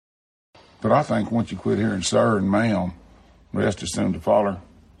But I think once you quit hearing sir and ma'am, rest is soon to follow.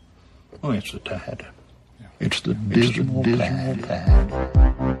 Oh, it's the tide. Yeah. It's the dismal tide.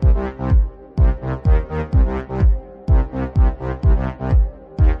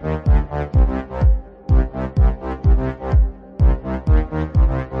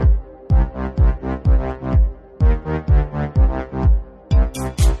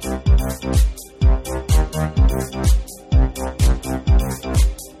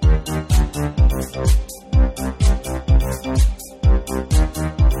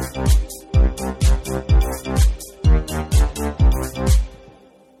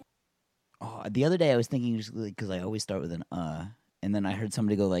 The other day I was thinking, because I always start with an and then I heard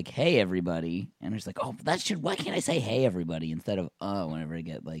somebody go like, "Hey everybody," and I was like, "Oh, why can't I say hey everybody instead of whenever I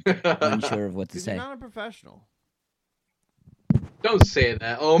get like unsure of what to say?" You're not a professional. Don't say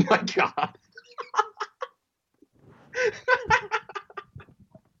that. Oh my god.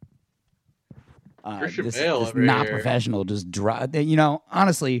 This is not professional. Just drop.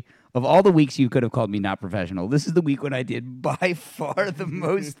 Honestly, of all the weeks you could have called me not professional, this is the week when I did by far the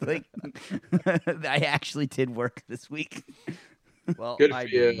most. Like, I actually did work this week. Well, good for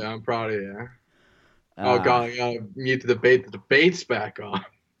you. I'm proud of you. Oh god, I gotta mute the debate. The debate's back on.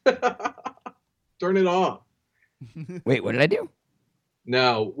 Turn it off. Wait, what did I do?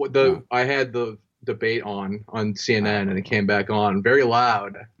 No, I had the debate on CNN and it came back on very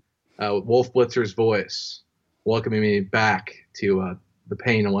loud. Wolf Blitzer's voice welcoming me back to the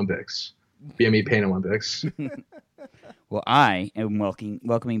Pain Olympics, BME Pain Olympics. Well, I am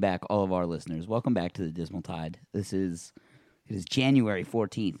welcoming back all of our listeners. Welcome back to the Dismal Tide. It is January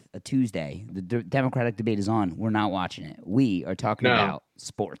 14th, a Tuesday. The Democratic debate is on. We're not watching it. We are talking about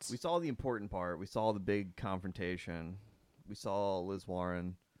sports. We saw the important part. We saw the big confrontation. We saw Liz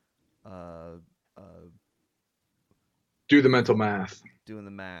Warren do the mental math. Doing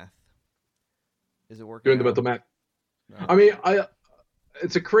the math. Is it working? Doing the mental math. No. I mean,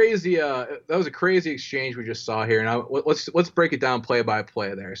 it's a crazy. That was a crazy exchange we just saw here, and let's break it down play by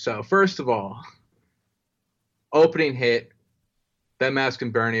play there. So first of all, opening hit, them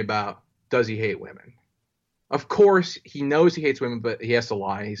asking Bernie about does he hate women. Of course, he knows he hates women, but he has to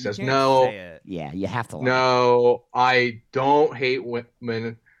lie. He says no. Yeah, you have to lie. No, I don't hate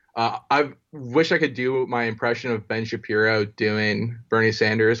women. I wish I could do my impression of Ben Shapiro doing Bernie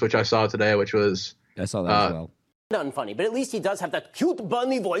Sanders, which I saw today, which was. I saw that as well. Not funny, but at least he does have that cute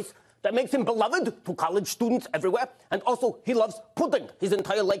Bernie voice that makes him beloved to college students everywhere. And also, he loves pudding. His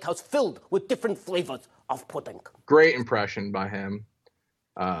entire lake house filled with different flavors of pudding. Great impression by him.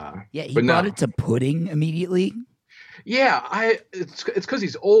 He brought it to pudding immediately. Yeah, it's because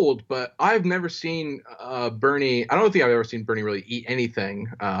he's old, but I've never seen Bernie. I don't think I've ever seen Bernie really eat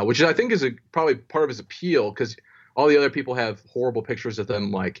anything, which I think is probably part of his appeal because all the other people have horrible pictures of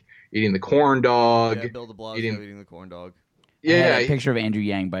them like eating the corn dog. Yeah, Bill de Blasio eating the corn dog. Yeah, I had a picture of Andrew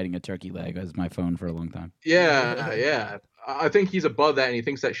Yang biting a turkey leg as my phone for a long time. Yeah. I think he's above that, and he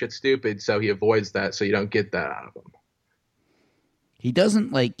thinks that shit's stupid, so he avoids that, so you don't get that out of him. He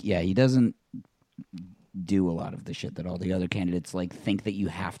doesn't he doesn't do a lot of the shit that all the other candidates think that you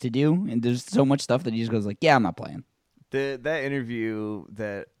have to do, and there's so much stuff that he just goes like, yeah, I'm not playing. That interview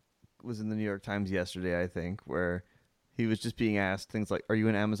that was in the New York Times yesterday, I think, where he was just being asked things like, are you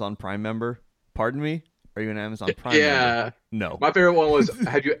an Amazon Prime member? Pardon me? Are you an Amazon Prime member? No. My favorite one was,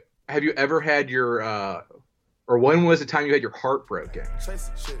 have you ever had your, or when was the time you had your heart broken? And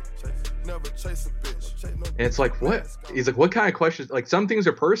it's like, what? He's like, what kind of questions? Like, some things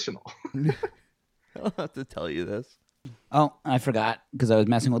are personal. I'll have to tell you this. Oh, I forgot, because I was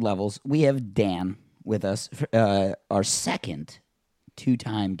messing with levels. We have Dan with us, our second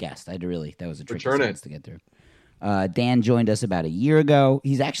two-time guest. That was a tricky sentence to get through. Dan joined us about a year ago.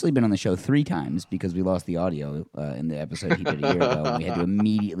 He's actually been on the show 3 times because we lost the audio in the episode he did a year ago, and we had to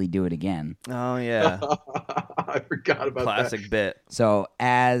immediately do it again. Oh, yeah. I forgot about Classic bit. So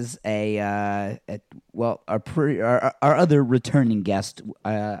as our other returning guest,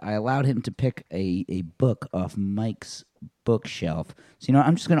 I allowed him to pick a book off Mike's bookshelf. So,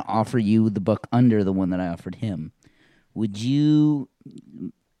 I'm just going to offer you the book under the one that I offered him.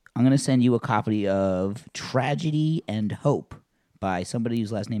 I'm going to send you a copy of Tragedy and Hope by somebody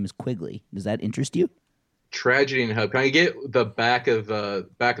whose last name is Quigley. Does that interest you? Tragedy and Hope. Can I get the back of the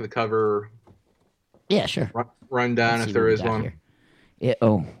cover? Yeah, sure. Run down if there is one.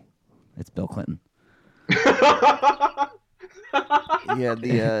 It's Bill Clinton.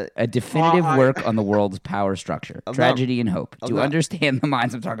 A definitive work on the world's power structure, tragedy and hope. Understand the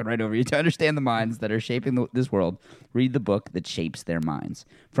minds, I'm talking right over you, to understand the minds that are shaping this world, read the book that shapes their minds.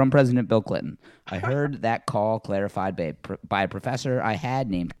 From President Bill Clinton. I heard that call clarified by a professor I had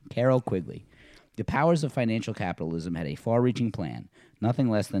named Carol Quigley. The powers of financial capitalism had a far-reaching plan, nothing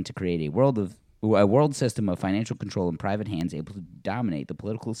less than to create a world system of financial control in private hands able to dominate the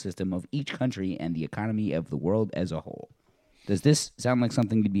political system of each country and the economy of the world as a whole. Does this sound like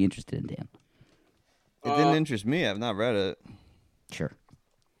something you'd be interested in, Dan? It didn't interest me. I've not read it. Sure.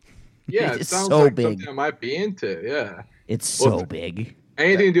 Yeah, it sounds so like big. something I might be into. Yeah. It's so big.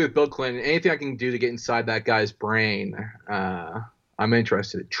 Anything to do with Bill Clinton, anything I can do to get inside that guy's brain, I'm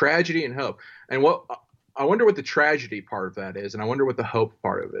interested. Tragedy and hope. And I wonder what the tragedy part of that is, and I wonder what the hope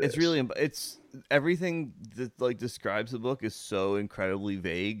part of it is. It's everything that describes the book is so incredibly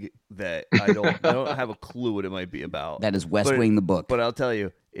vague that I don't have a clue what it might be about. That is West Wing the book. But I'll tell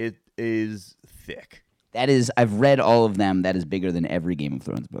you, it is thick. That is, I've read all of them. That is bigger than every Game of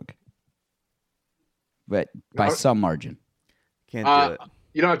Thrones book, but by some margin. Can't do it.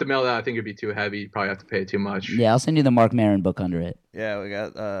 You don't have to mail that. I think it'd be too heavy. You'd probably have to pay too much. Yeah, I'll send you the Mark Maron book under it. Yeah,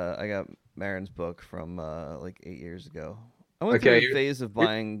 I got Maron's book from 8 years ago. I went through a phase of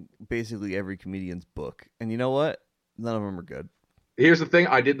buying basically every comedian's book, and you know what? None of them are good. Here's the thing: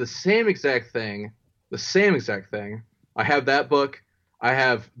 I did the same exact thing. I have that book. I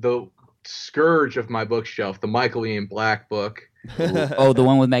have the scourge of my bookshelf, the Michael Ian Black book. Oh, the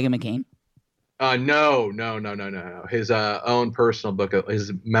one with Meghan McCain? No. His own personal book,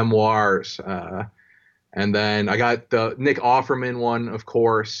 his memoirs. And then I got the Nick Offerman one, of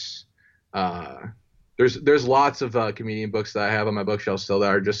course. There's lots of comedian books that I have on my bookshelf still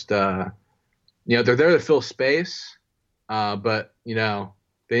that are just, they're there to fill space, but they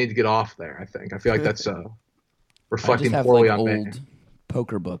need to get off there. I think. I feel like that's reflecting poorly on me. Old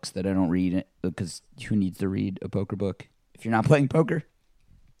poker books that I don't read because who needs to read a poker book if you're not playing poker?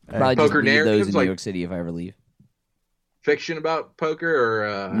 I'll probably poker just read those in like New York City if I ever leave. Fiction about poker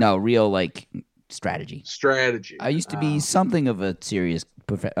or no, real strategy. Strategy. I used to be something of a serious,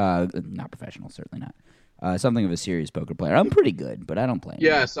 not professional, certainly not. Something of a serious poker player. I'm pretty good, but I don't play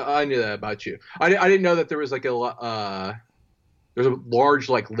anymore. Yes, I knew that about you. I didn't know that there was there's a large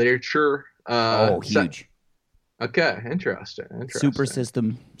literature. Huge. Okay, interesting. Super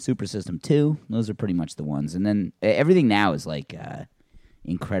System 2. Those are pretty much the ones, and then everything now is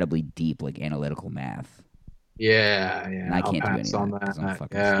incredibly deep, analytical math. Yeah. And I can't do any of that because I'm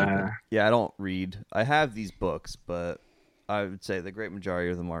fucking stupid. Yeah, I don't read. I have these books, but I would say the great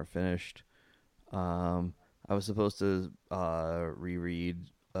majority of them aren't finished. I was supposed to reread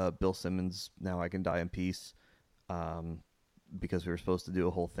Bill Simmons' Now I Can Die in Peace because we were supposed to do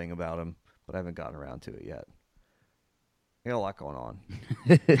a whole thing about him, but I haven't gotten around to it yet. I got a lot going on.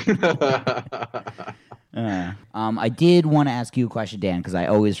 I did want to ask you a question, Dan, because I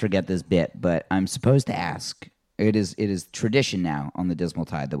always forget this bit, but I'm supposed to ask. It is tradition now on the Dismal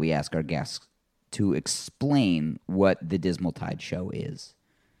Tide that we ask our guests to explain what the Dismal Tide show is.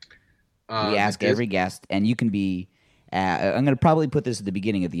 We ask every guest, and you can be. I'm going to probably put this at the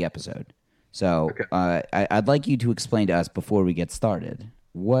beginning of the episode, so I'd like you to explain to us before we get started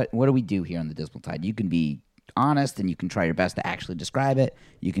what do we do here on the Dismal Tide. You can be honest, and you can try your best to actually describe it.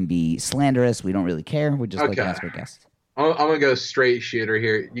 You can be slanderous. We don't really care. We just like to ask our guests. I'm gonna go straight shooter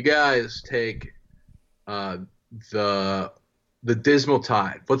here. You guys take the Dismal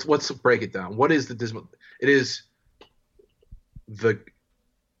Tide. Let's break it down. What is the Dismal? It is the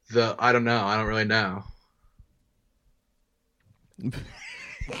I don't know. I don't really know.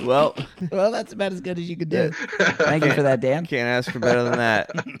 Well, that's about as good as you could do. Thank you for that, Dan. Can't ask for better than that.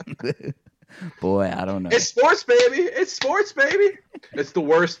 Boy, I don't know. It's sports, baby. It's the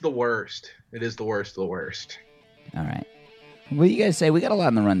worst of the worst. It is the worst of the worst. All right. What do you guys say? We got a lot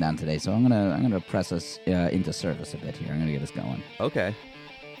in the rundown today, so I'm gonna press us into service a bit here. I'm gonna get us going. Okay.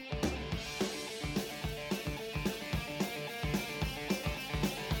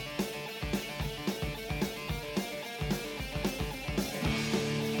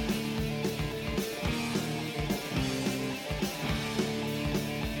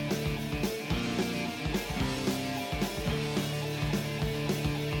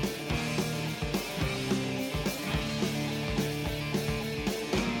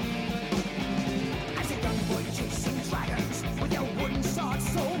 Chasing dragons with your wooden sword.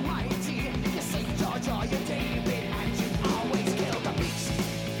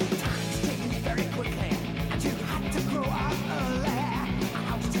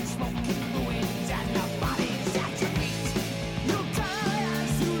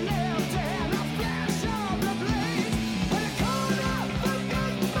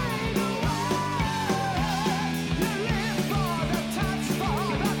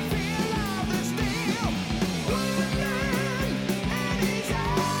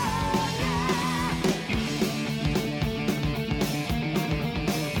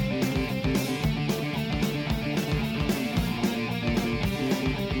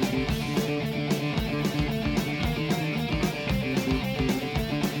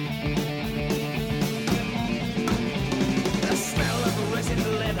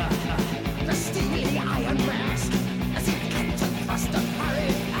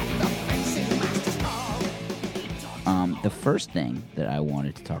 first thing that I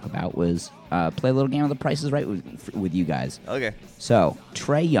wanted to talk about was play a little game of The Price is Right with you guys. Okay. So,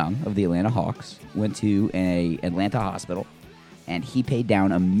 Trae Young of the Atlanta Hawks went to an Atlanta hospital, and he paid down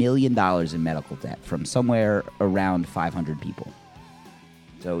 $1 million in medical debt from somewhere around 500 people.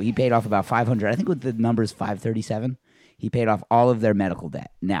 So he paid off about 500. I think with the numbers 537, he paid off all of their medical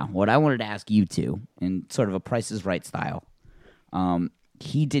debt. Now, what I wanted to ask you two, in sort of a Price is Right style,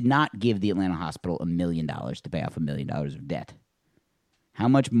 he did not give the Atlanta hospital $1 million to pay off $1 million of debt. How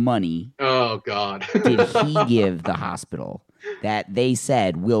much money did he give the hospital that they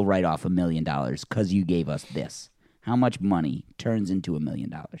said we'll write off $1 million because you gave us this? How much money turns into $1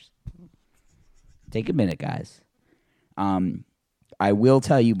 million? Take a minute, guys. I will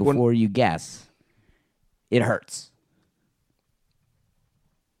tell you before you guess, it hurts.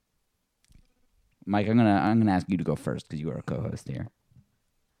 Mike, I'm gonna ask you to go first because you are a co-host here.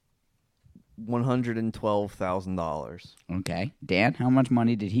 $112,000. Okay, Dan, how much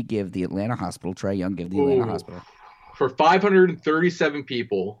money did he give the Atlanta hospital? Trae Young give the Atlanta hospital for 537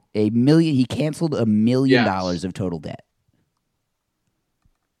 people. $1 million. He canceled $1 million of total debt.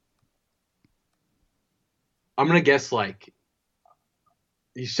 I'm gonna guess like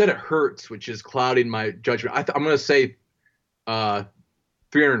you said it hurts, which is clouding my judgment. I'm gonna say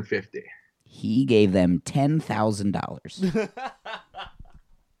 350. He gave them $10,000.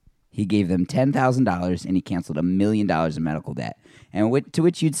 He gave them $10,000, and he canceled $1 million in medical debt. And to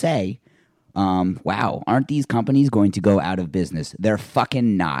which you'd say, wow, aren't these companies going to go out of business? They're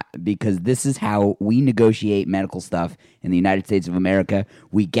fucking not, because this is how we negotiate medical stuff in the United States of America.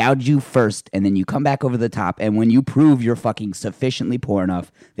 We gouge you first, and then you come back over the top, and when you prove you're fucking sufficiently poor enough,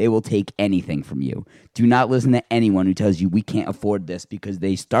 they will take anything from you. Do not listen to anyone who tells you we can't afford this, because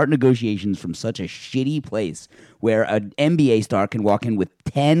they start negotiations from such a shitty place where an NBA star can walk in with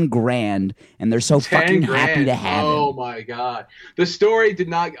 10 grand, and they're so fucking happy to have him. Oh my God. The story did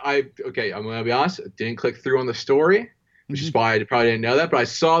not, I'm going to be honest, it didn't click through on the story, which is why I probably didn't know that, but I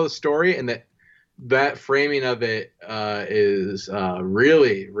saw the story, and that framing of it is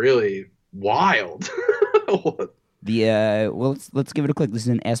really, really wild. Well, let's give it a click. This is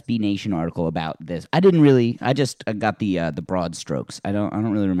an SB Nation article about this. I just got the broad strokes. I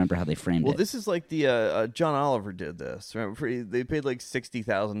don't really remember how they framed it. Well, this is like the John Oliver did this. Remember, they paid like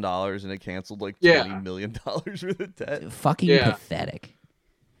 $60,000 and it canceled like $20 million worth of debt. Fucking pathetic.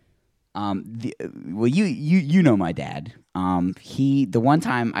 You know my dad. The one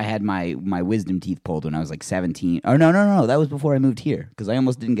time I had my wisdom teeth pulled when I was like 17. Oh no, that was before I moved here because I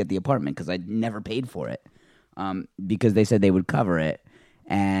almost didn't get the apartment because I never paid for it. Because they said they would cover it,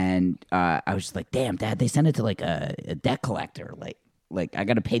 and I was just like, damn, Dad, they sent it to like a debt collector. Like I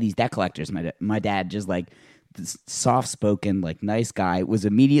got to pay these debt collectors. My dad just like soft spoken, like nice guy, was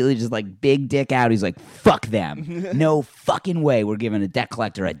immediately just like big dick out. He's like, fuck them. No fucking way we're giving a debt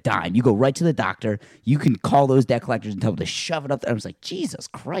collector a dime. You go right to the doctor. You can call those debt collectors and tell them to shove it up there. I was like, Jesus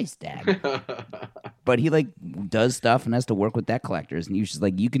Christ, Dad. But he like does stuff and has to work with debt collectors. And he was just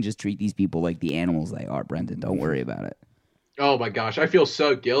like, you can just treat these people like the animals they are, Brendan. Don't worry about it. Oh my gosh, I feel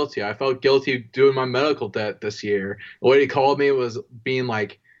so guilty. I felt guilty doing my medical debt this year. The way he called me was being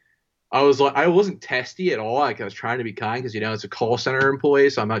like, I wasn't testy at all. Like I was trying to be kind because it's a call center employee,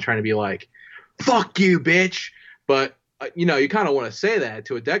 so I'm not trying to be like, "Fuck you, bitch." But you kind of want to say that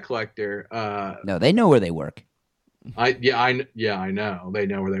to a debt collector. No, they know where they work. I know they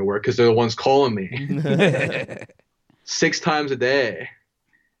know where they work because they're the ones calling me 6 times a day.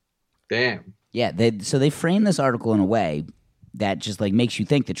 Damn. Yeah, they frame this article in a way that just like makes you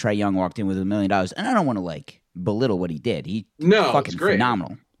think that Trae Young walked in with $1 million, and I don't want to like belittle what he did. Fucking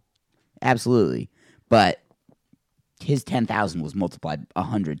phenomenal. Absolutely. But his 10,000 was multiplied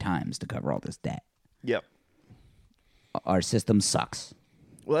 100 times to cover all this debt. Yep. Our system sucks.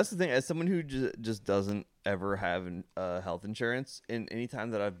 Well, that's the thing. As someone who just doesn't ever have health insurance, and any time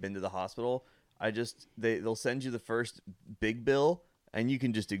that I've been to the hospital, they'll send you the first big bill, and you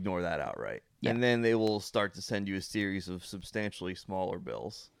can just ignore that outright. Yep. And then they will start to send you a series of substantially smaller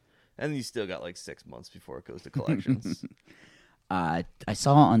bills. And you still got like 6 months before it goes to collections. I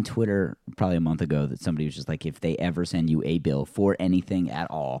saw on Twitter probably a month ago that somebody was just like, if they ever send you a bill for anything at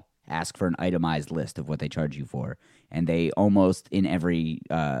all, ask for an itemized list of what they charge you for. And they almost in every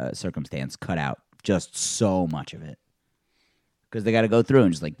circumstance cut out just so much of it. Because they got to go through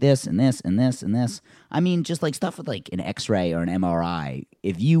and just like this and this and this and this. I mean, just like stuff with like an X-ray or an MRI.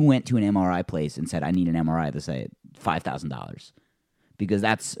 If you went to an MRI place and said, I need an MRI, they say $5,000. because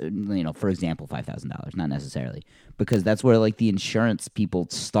that's, for example, $5,000, not necessarily, because that's where like the insurance people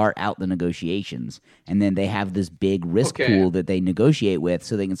start out the negotiations, and then they have this big risk pool that they negotiate with,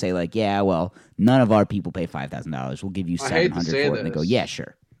 so they can say like, yeah, well, none of our people pay $5,000. We'll give you $700 for it, and they go, yeah,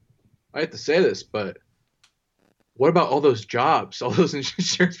 sure. I hate to say this, but what about all those jobs? All those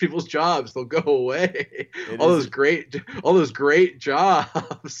insurance people's jobs? They'll go away. All those great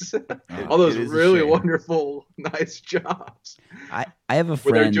jobs. All those really wonderful, nice jobs. I have a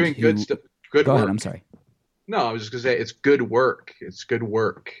friend where they're doing good stuff. Good go work. ahead. I'm sorry. No, I was just gonna say it's good work. It's good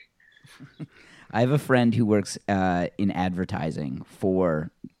work. I have a friend who works in advertising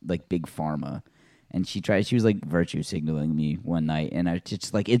for like big pharma. And she was like virtue signaling me one night, and I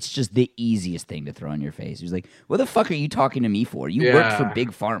just like, it's just the easiest thing to throw in your face. She was like, "What the fuck are you talking to me for? You work for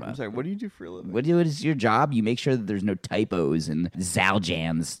big pharma." I'm sorry, what do you do for a living? What is your job? You make sure that there's no typos in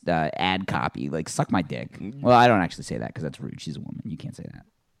Zaljan's ad copy. Like, suck my dick. Well, I don't actually say that because that's rude. She's a woman. You can't say that.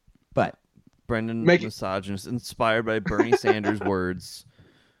 But Brendan, misogynist, inspired by Bernie Sanders' words.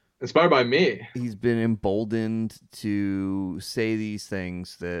 Inspired by me. He's been emboldened to say these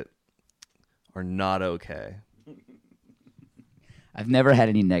things that are not okay. I've never had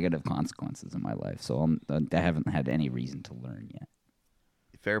any negative consequences in my life, so I haven't had any reason to learn yet.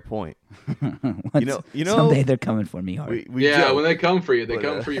 Fair point. Someday they're coming for me hard. We joke, when they come for you, they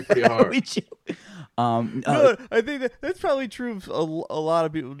come for you pretty hard. We joke. I think that's probably true of a lot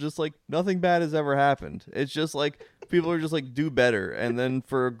of people. Just like nothing bad has ever happened. It's just like people are just like, do better, and then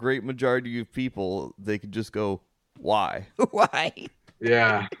for a great majority of people, they could just go, why? Why?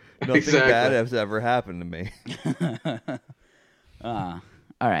 Yeah. Nothing bad has ever happened to me. All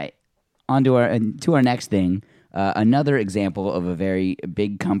right. On to our next thing. Another example of a very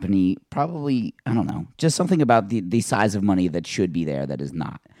big company, probably, I don't know, just something about the size of money that should be there that is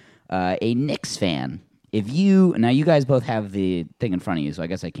not. A Knicks fan. Now you guys both have the thing in front of you, so I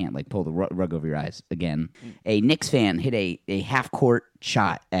guess I can't like pull the rug over your eyes again. A Knicks fan hit a half-court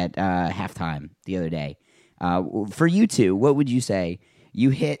shot at halftime the other day. For you two, what would you say? You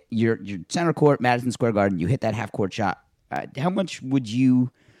hit your center court, Madison Square Garden. You hit that half-court shot. How much would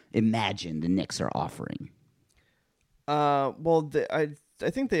you imagine the Knicks are offering? Well, I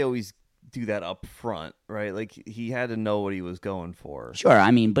think they always do that up front, right? Like he had to know what he was going for. Sure,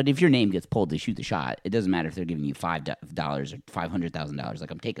 I mean, but if your name gets pulled to shoot the shot, it doesn't matter if they're giving you $5 or $500,000. Like,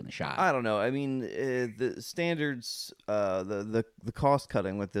 I'm taking the shot. I don't know. I mean, the standards, the cost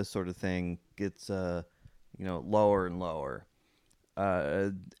cutting with this sort of thing gets lower and lower.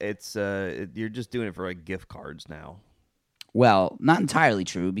 You're just doing it for like gift cards now. Well, not entirely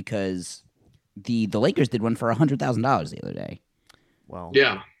true, because the Lakers did one for $100,000 the other day. Well,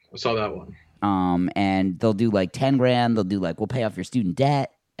 yeah, I saw that one. And they'll do like $10,000. They'll do like, we'll pay off your student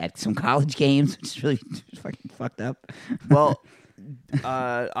debt at some college games, which is really fucking fucked up. Well, did we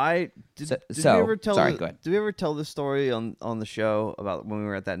ever tell? Sorry, go ahead. Did we ever tell this story on the show about when we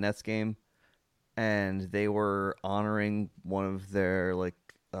were at that Nets game? And they were honoring one of their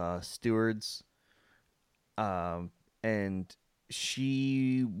stewards, and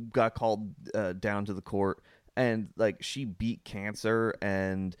she got called down to the court, and she beat cancer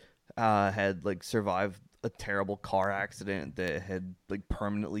and had survived a terrible car accident that had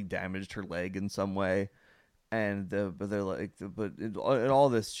permanently damaged her leg in some way, and but in all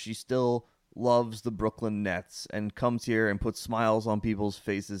this, she still loves the Brooklyn Nets and comes here and puts smiles on people's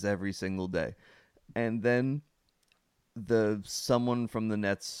faces every single day. And then someone from the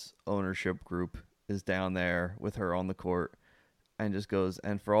Nets ownership group is down there with her on the court and just goes,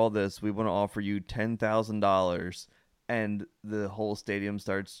 and for all this, we want to offer you $10,000. And the whole stadium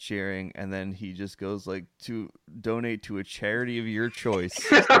starts cheering. And then he just goes to donate to a charity of your choice.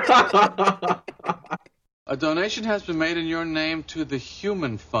 A donation has been made in your name to the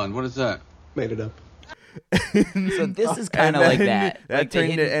Human Fund. What is that? Made it up. So this is kind of like that.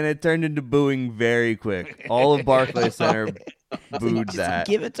 It turned into booing very quick. All of Barclays Center booed that.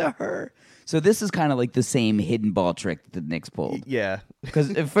 Give it to her. So this is kind of like the same hidden ball trick that the Knicks pulled. Yeah.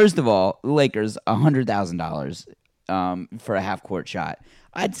 Because first of all, Lakers $100,000 for a half court shot.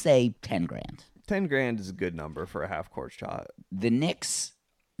 I'd say $10,000. $10,000 is a good number for a half court shot. The Knicks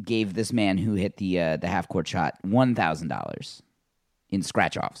gave this man who hit the half court shot $1,000 in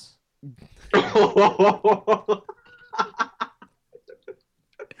scratch offs.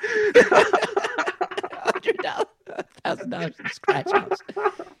 $100,000 in scratch offs.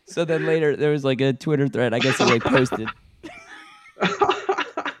 So then later there was a Twitter thread. I guess he posted.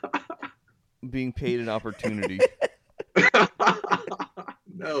 Being paid an opportunity.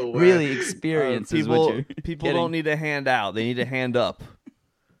 No way. Really, experience is what you're people getting. don't need to hand out. They need to hand up.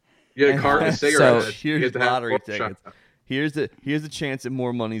 You get a carton of cigarettes. Huge lottery tickets. Here's a chance at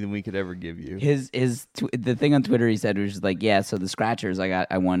more money than we could ever give you. The thing on Twitter he said was just like, yeah, so the scratchers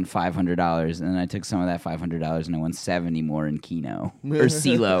I won $500, and then I took some of that $500 and I won 70 more in Keno or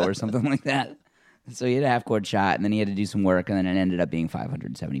CeeLo or something like that. So he had a half court shot, and then he had to do some work, and then it ended up being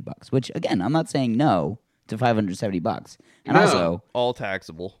 $570. Which again, I'm not saying no to $570. And also, all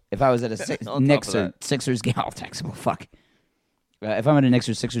taxable. If I was at a Knicks or Sixers game, all taxable. Fuck. If I'm at a Knicks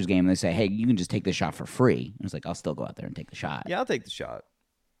or Sixers game and they say, hey, you can just take this shot for free, and it's like, I'll still go out there and take the shot. Yeah, I'll take the shot.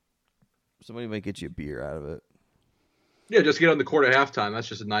 Somebody might get you a beer out of it. Yeah, just get on the court at halftime. That's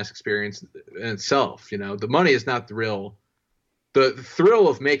just a nice experience in itself. The money is not the real. The thrill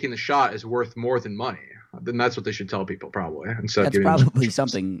of making the shot is worth more than money. Then that's what they should tell people, probably. That's probably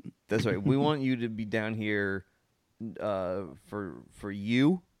something. That's right. We want you to be down here for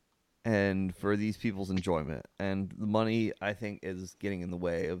you and for these people's enjoyment. And the money, I think, is getting in the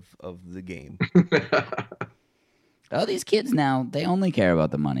way of the game. Oh, these kids now, they only care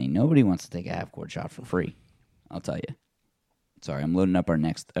about the money. Nobody wants to take a half-court shot for free. I'll tell you. Sorry, I'm loading up our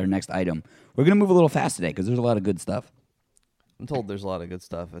next item. We're going to move a little fast today because there's a lot of good stuff. I'm told there's a lot of good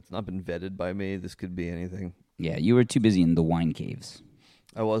stuff. It's not been vetted by me. This could be anything. Yeah, you were too busy in the wine caves.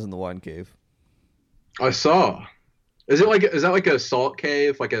 I was in the wine cave. I saw. Is that like a salt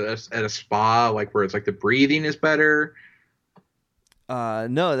cave, like at a spa, like where it's like the breathing is better?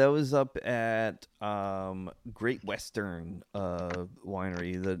 No, that was up at Great Western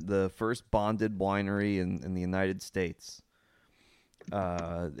Winery, the first bonded winery in the United States.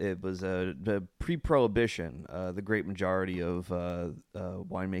 It was a pre-prohibition. The great majority of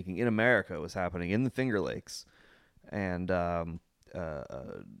winemaking in America was happening in the Finger Lakes, and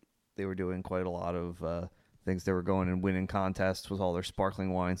they were doing quite a lot of things. They were going and winning contests with all their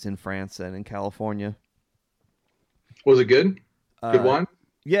sparkling wines in France and in California. Was it good? Good wine?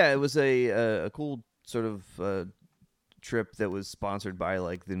 Yeah, it was a cool sort of trip that was sponsored by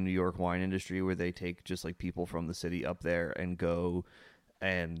like the New York wine industry, where they take just like people from the city up there and go,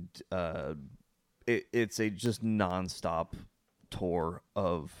 and it's a just nonstop tour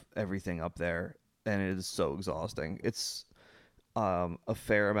of everything up there, and it is so exhausting. It's a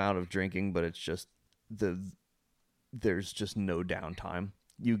fair amount of drinking, but it's just there's just no downtime.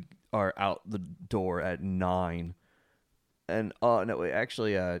 You are out the door at 9. And no, wait,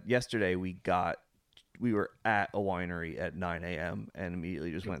 actually, yesterday we were at a winery at 9 a.m. and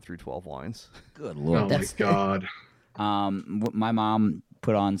immediately just went through 12 wines. Good Lord. Oh, my God. My mom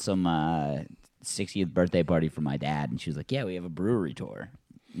put on some 60th birthday party for my dad, and she was like, yeah, we have a brewery tour.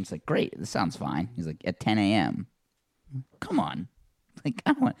 And it's like, great, this sounds fine. He's like, at 10 a.m. Come on. Like,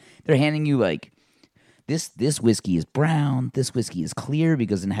 I don't want... They're handing you, like, this whiskey is brown, this whiskey is clear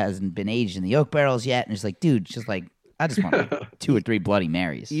because it hasn't been aged in the oak barrels yet. And it's like, dude, just like... I just want like 2 or 3 Bloody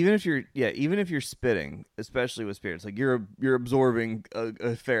Marys. Even if you're spitting, especially with spirits, like you're absorbing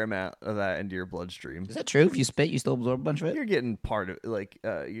a fair amount of that into your bloodstream. Is that true? If you spit, you still absorb a bunch of it? You're getting part of it. Like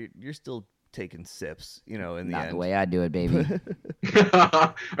you're still taking sips, in the end. Not the way I do it, baby.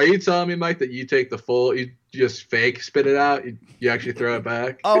 Are you telling me, Mike, that you take the full, you just fake spit it out? You actually throw it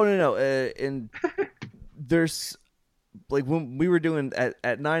back? Oh, no. And there's... Like when we were doing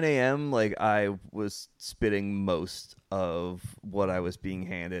at 9 a.m., like I was spitting most of what I was being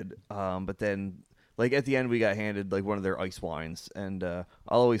handed. But then like at the end we got handed like one of their ice wines, and I'll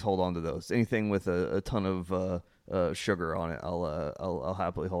always hold on to those. Anything with a ton of sugar on it, I'll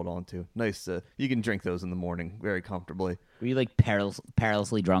happily hold on to. Nice. You can drink those in the morning very comfortably. Were you like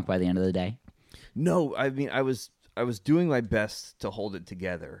perilously drunk by the end of the day? No, I mean I was doing my best to hold it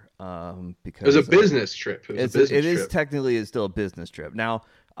together because it was a business trip. It is technically still a business trip. Now,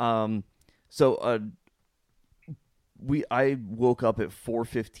 I woke up at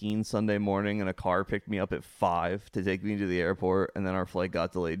 4:15 Sunday morning, and a car picked me up at 5 to take me to the airport, and then our flight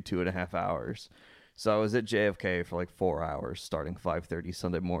got delayed 2.5 hours. So I was at JFK for like 4 hours, starting 5:30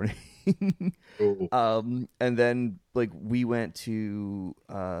 Sunday morning. And then like we went to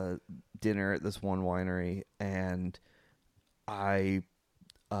dinner at this one winery, and I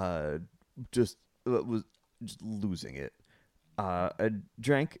just was just losing it. I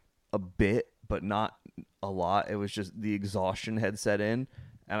drank a bit, but not a lot. It was just the exhaustion had set in,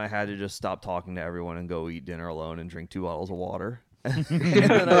 and I had to just stop talking to everyone and go eat dinner alone and drink 2 bottles of water. and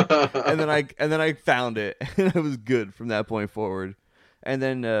then I found it, and I was good from that point forward. And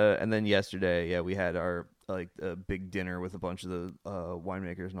then yesterday, we had our big dinner with a bunch of the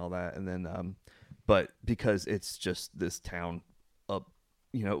winemakers and all that. And then, but because it's just this town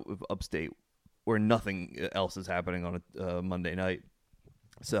upstate where nothing else is happening on a Monday night,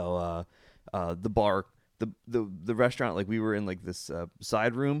 so the bar, the restaurant, like we were in like this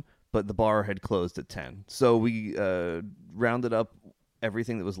side room, but the bar had closed at 10. So we rounded up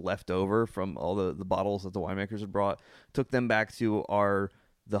everything that was left over from all the bottles that the winemakers had brought, took them back to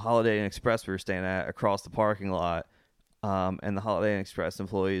the Holiday Inn Express we were staying at across the parking lot. And the Holiday Inn Express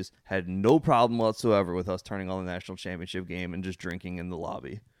employees had no problem whatsoever with us turning on the national championship game and just drinking in the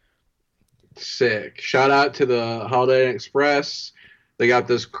lobby. Sick. Shout out to the Holiday Inn Express. They got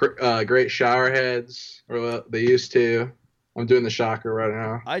those great shower heads, or they used to. I'm doing the shocker right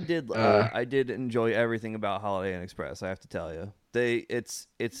now. I did enjoy everything about Holiday Inn Express. I have to tell you, it's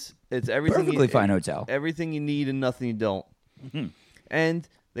everything. Perfectly fine hotel. Everything you need and nothing you don't. Mm-hmm. And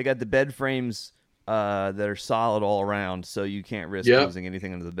they got the bed frames that are solid all around, so you can't risk losing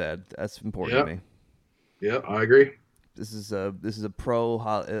anything under the bed. That's important to me. Yep, I agree. This is a pro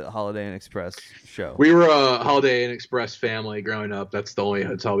Holiday Inn Express show. We were a Holiday Inn Express family growing up. That's the only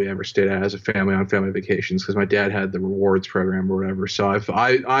hotel we ever stayed at as a family on family vacations because my dad had the rewards program or whatever. So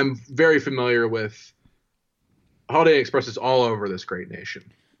I'm very familiar with Holiday Inn Expresses all over this great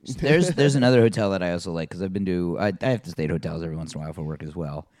nation. There's another hotel that I also like because I've been to. I have to stay at hotels every once in a while for work as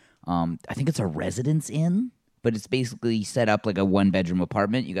well. I think it's a Residence Inn, but it's basically set up like a 1-bedroom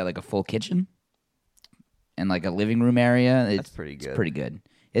apartment. You got like a full kitchen and like a living room area. That's pretty good. It's pretty good.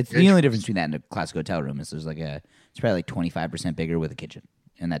 It's the only difference between that and a classic hotel room is there's it's probably like 25% bigger with a kitchen,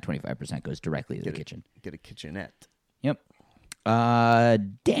 and that 25% goes directly to the kitchen. Get a kitchenette. Yep.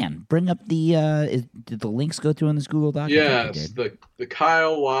 Dan, bring up the. Did the links go through on this Google Doc? Yes, the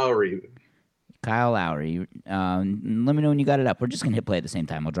Kyle Lowry. Kyle Lowry. Let me know when you got it up. We're just gonna hit play at the same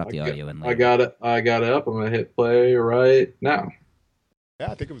time. We'll drop the audio in later. I got it up. I'm gonna hit play right now.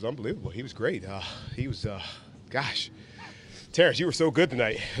 Yeah, I think it was unbelievable. He was great. He was, gosh, Terrence, you were so good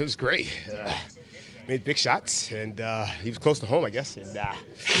tonight. It was great. Made big shots, and he was close to home, I guess. And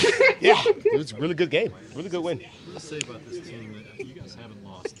yeah, it was a really good game. Really good win. I'll say about this team that you guys haven't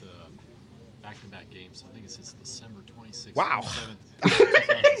lost back-to-back games. I think it's since December 26th. Wow.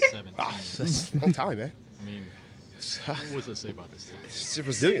 2017. Wow, that's a long time, man. I mean, what does that say about this team? It's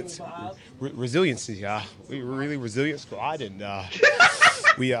resilience. Resiliency, yeah. We were really resilient squad, and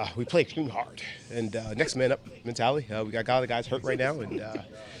we play extremely hard. And next man up mentality. We got a guys hurt right now, and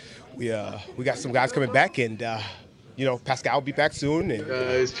we got some guys coming back, and Pascal will be back soon.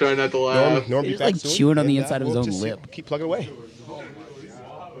 And he's trying not to laugh. Norm he's be back like soon, chewing on the inside of his own just lip. Keep plugging away.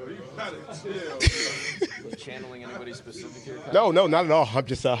 Channeling anybody specific here? No, not at all. I'm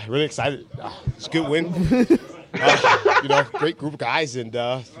just really excited. It's a good win. Great group of guys, and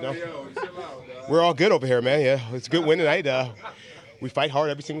we're all good over here, man. Yeah, it's a good win tonight. We fight hard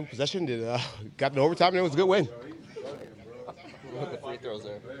every single possession. And, got in overtime, and it was a good win. The free throws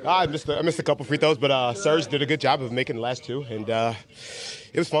there. I missed a couple free throws, but Serge did a good job of making the last two, and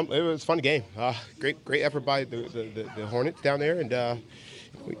it was fun. It was a fun game. Great effort by the Hornets down there, and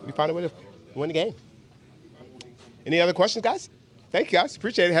we found a way to win the game. Any other questions, guys? Thank you, guys.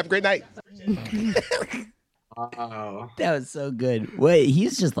 Appreciate it. Have a great night. Wow. That was so good. Wait,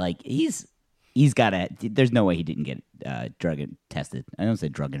 he's just like he's got to. There's no way he didn't get drug tested. I don't say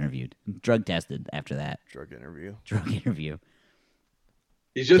drug interviewed. Drug tested after that. Drug interview.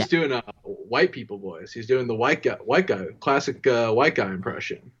 He's just doing a white people voice. He's doing the white guy, classic white guy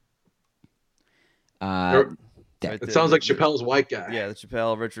impression. It sounds like Chappelle's white guy. Yeah, the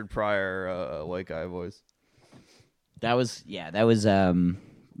Chappelle, Richard Pryor, white guy voice. That was.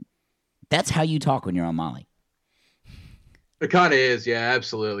 That's how you talk when you're on Molly. It kind of is, yeah,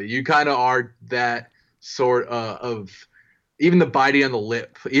 absolutely. You kind of are that sort of, even the biting on the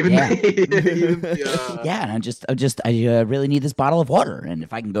lip, even yeah. Yeah, and I really need this bottle of water, and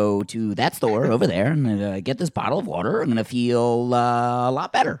if I can go to that store over there and get this bottle of water, I'm gonna feel a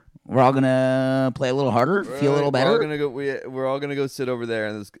lot better. We're all gonna play a little harder, feel a little better. We're all gonna go sit over there,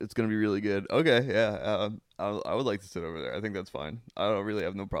 and it's gonna be really good. Okay, yeah, I would like to sit over there. I think that's fine. I don't really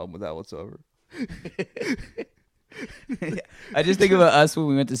have no problem with that whatsoever. I just think about us when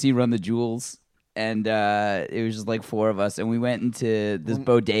we went to see Run the Jewels, and it was just like 4 of us, and we went into this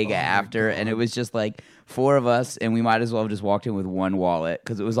bodega after, and it was just like 4 of us, and we might as well have just walked in with one wallet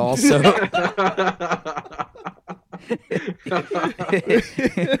because it was all so.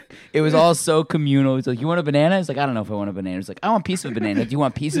 It was all so communal. It's like, you want a banana? It's like, I don't know if I want a banana. It's like, I want a piece of a banana. Do you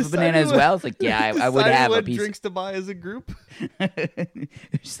want a piece of a banana as well? It's like, yeah, I would have a piece. Drinks to buy as a group.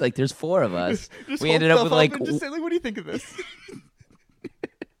 It's just like, there's 4 of us. Just we ended up with like, just say, like, what do you think of this?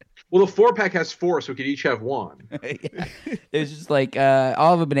 Well, the 4-pack has 4, so we could each have 1. Yeah. It's just like,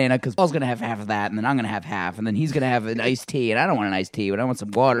 I'll have a banana because Paul's going to have half of that, and then I'm going to have half, and then he's going to have an iced tea, and I don't want an iced tea, but I want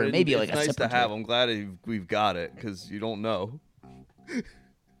some water, and maybe like a nice sip to or two. have. I'm glad we've got it because you don't know.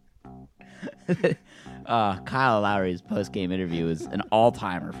 Kyle Lowry's post-game interview was an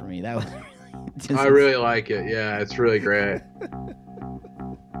all-timer for me. That was I really like it. Yeah, it's really great.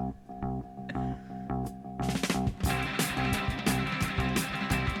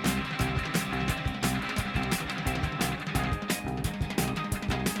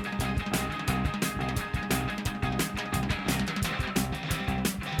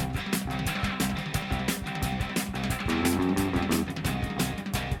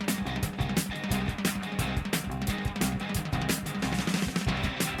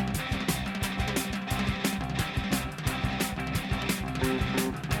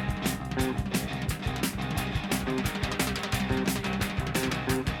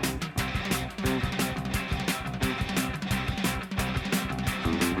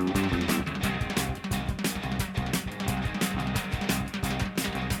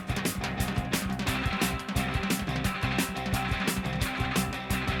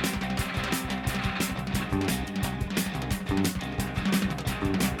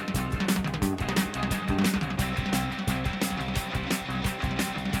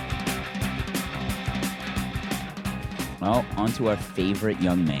 Well, on to our favorite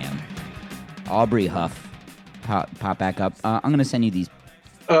young man, Aubrey Huff. Pop back up. I'm going to send you these.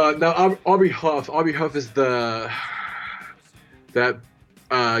 No, Aubrey Huff. Aubrey Huff is that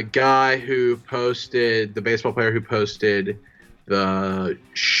guy who posted, the baseball player who posted the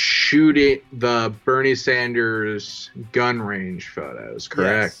Bernie Sanders gun range photos,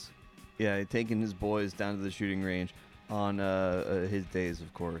 correct? Yes. Yeah, taking his boys down to the shooting range on his days,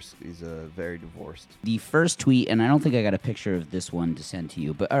 of course. He's very divorced. The first tweet, and I don't think I got a picture of this one to send to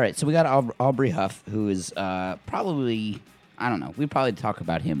you, but all right, so we got Aubrey Huff, who is probably, I don't know, we probably talk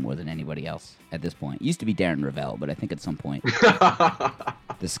about him more than anybody else at this point. It used to be Darren Ravel, but I think at some point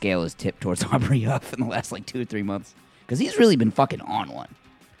the scale has tipped towards Aubrey Huff in the last 2 or 3 months, because he's really been fucking on one.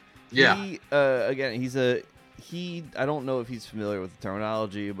 Yeah. Again, he I don't know if he's familiar with the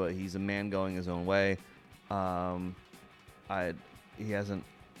terminology, but he's a man going his own way. He hasn't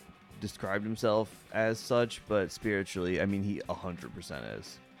described himself as such, but spiritually, I mean, he 100%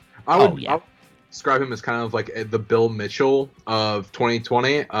 is. I would describe him as kind of like the Bill Mitchell of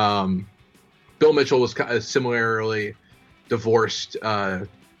 2020. Bill Mitchell was kind of similarly divorced,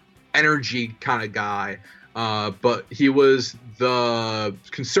 energy kind of guy, but he was the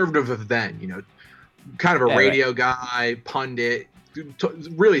conservative of then, kind of a radio guy, pundit,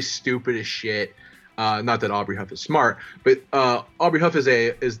 really stupid as shit. Not that Aubrey Huff is smart, but Aubrey Huff is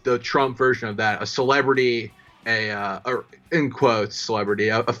the Trump version of that, a celebrity, or in quotes, celebrity,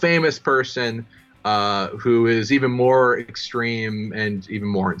 a famous person who is even more extreme and even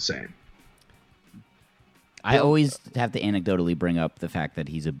more insane. I always have to anecdotally bring up the fact that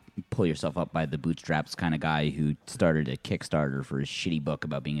he's a pull yourself up by the bootstraps kind of guy who started a Kickstarter for his shitty book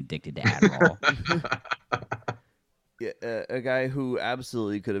about being addicted to Adderall. Yeah, a guy who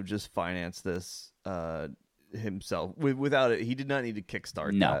absolutely could have just financed this himself without it. He did not need to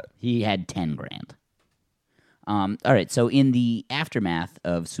kickstart. No, he had $10,000. All right, so in the aftermath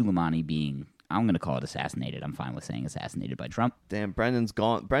of Soleimani being, I'm going to call it assassinated. I'm fine with saying assassinated by Trump. Damn, Brendan's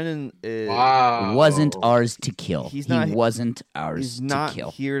gone. Brendan wasn't ours to kill. He wasn't ours to kill. He's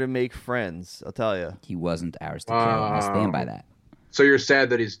not here to make friends, I'll tell you. He wasn't ours to kill. I stand by that. So you're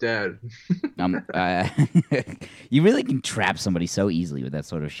sad that he's dead. You really can trap somebody so easily with that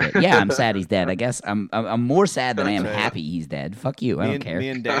sort of shit. Yeah, I'm sad he's dead. I guess I'm more sad than I am happy he's dead. Fuck you. I don't care. Me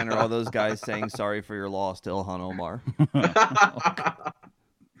and Dan are all those guys saying sorry for your loss to Ilhan Omar.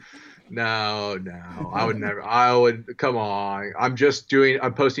 No, I would never. I would, come on. I'm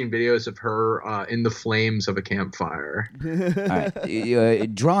posting videos of her in the flames of a campfire. All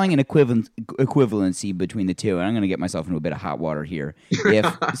right. Drawing an equivalency between the two, and I'm going to get myself into a bit of hot water here. If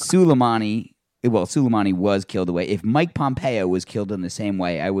Soleimani was killed away, if Mike Pompeo was killed in the same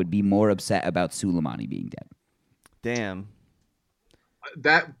way, I would be more upset about Soleimani being dead. Damn.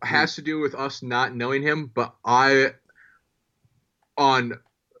 That has to do with us not knowing him, but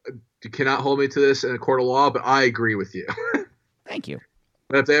you cannot hold me to this in a court of law, but I agree with you. Thank you.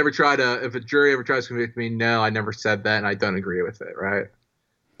 But if a jury ever tries to convict me, no, I never said that, and I don't agree with it, right?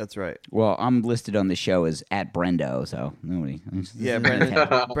 That's right. Well, I'm listed on the show as @Brendo, so nobody. Yeah,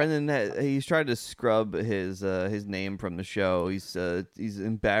 Brendan. He's tried to scrub his name from the show. He's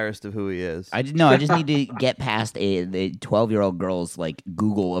embarrassed of who he is. I just need to get past the 12-year-old girl's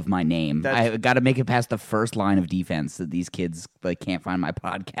Google of my name. I got to make it past the first line of defense that these kids can't find my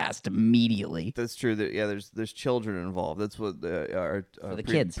podcast immediately. That's true. There's children involved. That's what our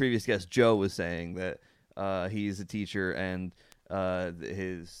kids. Previous guest Joe was saying, that he's a teacher and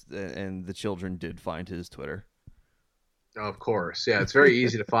the children did find his Twitter. Of course, yeah. It's very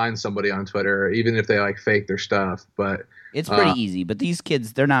easy to find somebody on Twitter, even if they like fake their stuff. But it's pretty easy. But these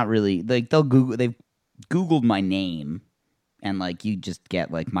kids, they're not really like they've Googled my name, and like you just get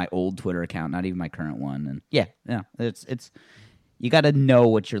like my old Twitter account, not even my current one. And yeah, it's you got to know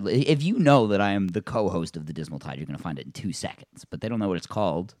what you're. If you know that I am the co-host of the Dismal Tide, you're going to find it in 2 seconds. But they don't know what it's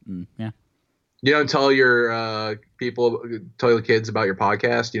called. And, yeah. You don't tell your tell your kids about your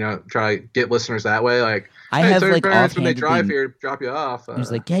podcast. You know, try to get listeners that way. Like, I hey, have tell your like parents when they offhandedly- drive here, drop you off.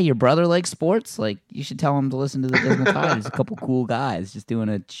 He's like, "Hey, your brother likes sports. Like, you should tell him to listen to the Dismal Tide. There's a couple cool guys just doing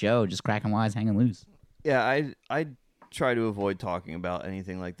a show, just cracking wise, hanging loose." Yeah, I try to avoid talking about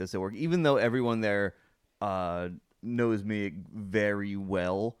anything like this at work, even though everyone there knows me very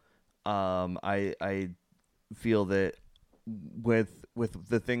well. I feel that with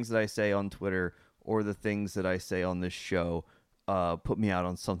the things that I say on Twitter or the things that I say on this show, put me out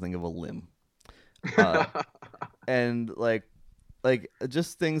on something of a limb. And like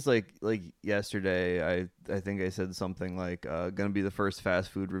just things like yesterday, I think I said something like gonna be the first fast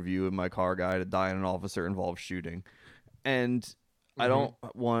food review in my car guy to die in an officer involved shooting, and I don't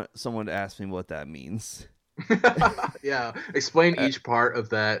want someone to ask me what that means. Yeah, explain each part of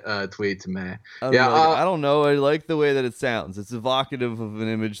that tweet to me. I don't know. I like the way that it sounds. It's evocative of an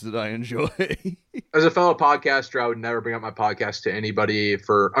image that I enjoy. As a fellow podcaster, I would never bring up my podcast to anybody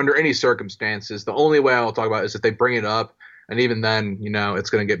under any circumstances. The only way I'll talk about it is if they bring it up, and even then, you know,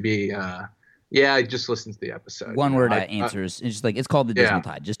 it's going to just listen to the episode. One word answers. It's just like it's called the Dismal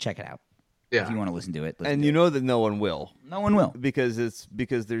Tide. Just check it out. Yeah. If you want to listen to it, and you know that no one will. No one will because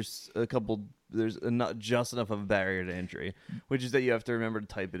there's not just enough of a barrier to entry, which is that you have to remember to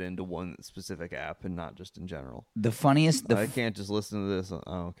type it into one specific app and not just in general. The funniest... I can't just listen to this.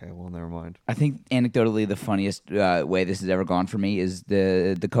 Oh, okay, well, never mind. I think anecdotally the funniest way this has ever gone for me is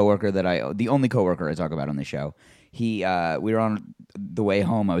the coworker the only coworker I talk about on the show. We were on the way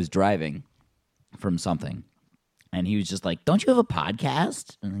home. I was driving from something, and he was just like, "Don't you have a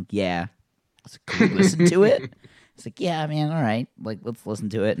podcast?" And I'm like, "Yeah." I was like, "Can we listen to it?" It's like, "Yeah, man, all right. Like, let's listen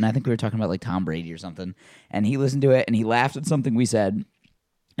to it." And I think we were talking about like Tom Brady or something. And he listened to it and he laughed at something we said.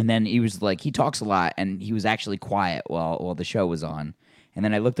 And then he was like, he talks a lot and he was actually quiet while the show was on. And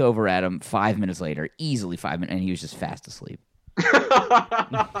then I looked over at him 5 minutes later, easily 5 minutes, and he was just fast asleep.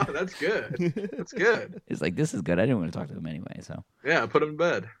 That's good. That's good. It's like, this is good. I didn't want to talk to him anyway. So yeah, put him in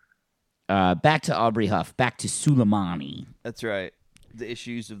bed. Back to Aubrey Huff. Back to Soleimani. That's right. The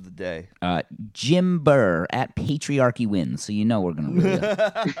issues of the day. Jim Burr at Patriarchy wins, so you know we're gonna really.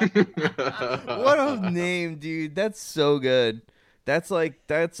 What a name, dude! That's so good. That's up.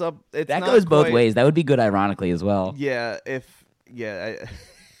 It's that not goes both quite, ways. That would be good, ironically, as well. Yeah.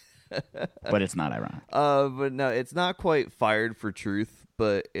 But it's not ironic. But no, it's not quite Fired for Truth,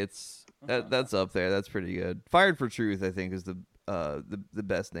 but it's that's up there. That's pretty good. Fired for Truth, I think, is the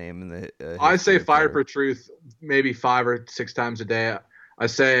best name in the. I say Fired for Truth maybe 5 or 6 times a day. I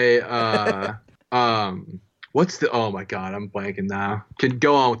say, what's the? Oh my God, I'm blanking now. Can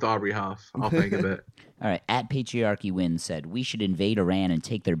go on with Aubrey Huff. I'll think of it. All right. At Patriarchy Wins said we should invade Iran and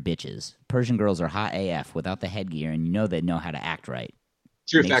take their bitches. Persian girls are hot AF without the headgear, and you know they know how to act right.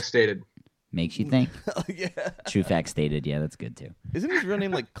 True fact stated. Makes you think. Yeah. True fact stated. Yeah, that's good too. Isn't his real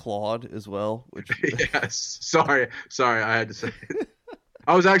name like Claude as well? Yes. Sorry, I had to say it.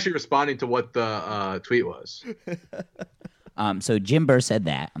 I was actually responding to what the tweet was. So Jim Burr said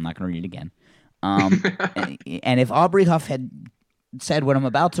that. I'm not going to read it again. And if Aubrey Huff had said what I'm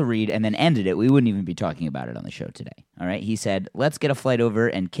about to read and then ended it, we wouldn't even be talking about it on the show today. All right? He said, let's get a flight over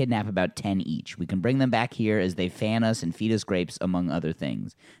and kidnap about 10 each. We can bring them back here as they fan us and feed us grapes, among other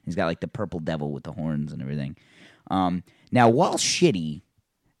things. He's got like the purple devil with the horns and everything. Now, while shitty,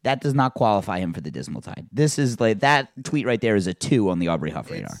 that does not qualify him for the Dismal Tide. This is like, that tweet right there is a 2 on the Aubrey Huff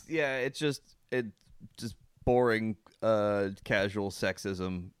radar. It's just boring casual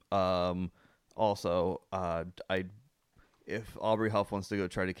sexism. Also, if Aubrey Huff wants to go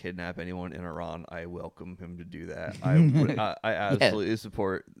try to kidnap anyone in Iran, I welcome him to do that. I absolutely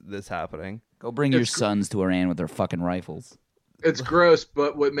support this happening. Go bring your sons to Iran with their fucking rifles. It's gross,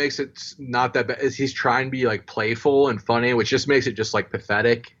 but what makes it not that bad is he's trying to be like playful and funny, which just makes it just like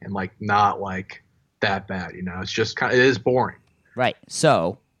pathetic and like not like that bad. You know, it's just it is boring. Right.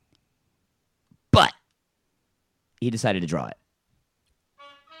 So, but he decided to draw it.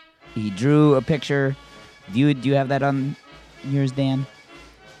 He drew a picture. Do you have that on yours, Dan?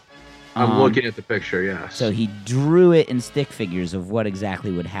 I'm looking at the picture, yes. So he drew it in stick figures of what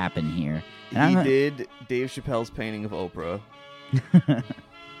exactly would happen here. And he did Dave Chappelle's painting of Oprah.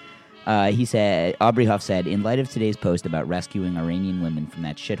 He said, Aubrey Huff said, in light of today's post about rescuing Iranian women from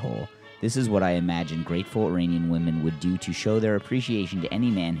that shithole, This is what I imagine grateful Iranian women would do to show their appreciation to any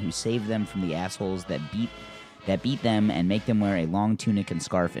man who saved them from the assholes that beat them and make them wear a long tunic and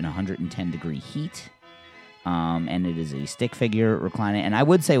scarf in 110-degree heat. And it is a stick figure reclining. And I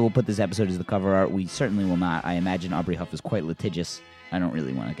would say we'll put this episode as the cover art. We certainly will not. I imagine Aubrey Huff is quite litigious. I don't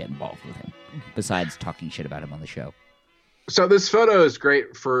really want to get involved with him, besides talking shit about him on the show. So this photo is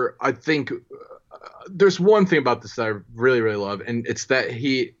great for, I think, there's one thing about this that I really, really love, and it's that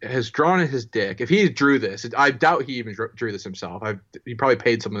he has drawn his dick. If he drew this, I doubt he even drew this himself. He probably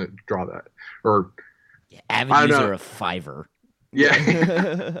paid someone to draw that. Or avid user of Fiverr. Yeah.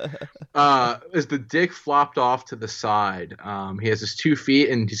 Is the dick flopped off to the side. He has his 2 feet,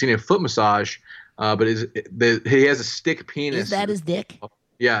 and he's getting a foot massage, but he has a stick penis. Is that his dick?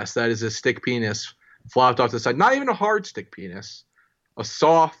 Yes, that is his stick penis flopped off to the side. Not even a hard stick penis. A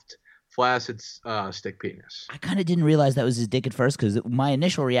soft, flaccid stick penis. I kind of didn't realize that was his dick at first, because my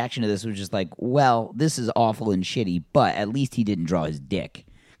initial reaction to this was just like, well, this is awful and shitty, but at least he didn't draw his dick.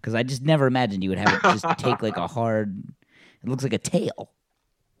 Because I just never imagined he would have it just take like a hard... It looks like a tail.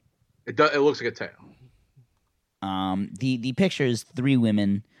 It looks like a tail. The picture is 3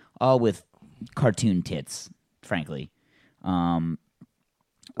 women, all with cartoon tits, frankly. Thank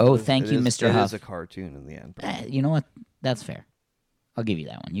you, Mr. Huff. It is a cartoon in the end. You know what? That's fair. I'll give you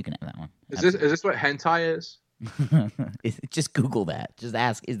that one. You can have that one. Is this what hentai is? Just Google that. Just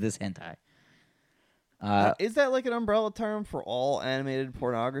ask, is this hentai? Is that like an umbrella term for all animated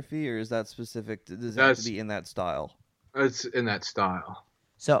pornography, or is that specific? Does it have to be in that style? It's in that style.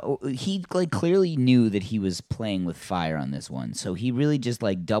 So he clearly knew that he was playing with fire on this one. So he really just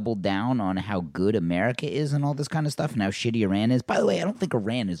doubled down on how good America is and all this kind of stuff, and how shitty Iran is. By the way, I don't think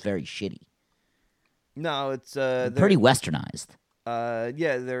Iran is very shitty. No, it's pretty westernized.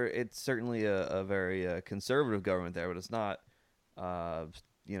 It's certainly a very conservative government there, but it's not. They're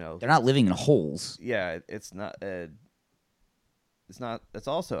not living in holes. Yeah, it's not. It's not. It's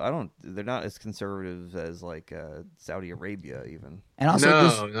also they're not as conservative as Saudi Arabia even. And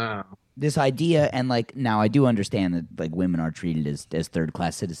also this idea, and now I do understand that women are treated as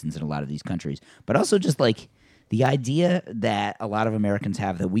third-class citizens in a lot of these countries, but also just the idea that a lot of Americans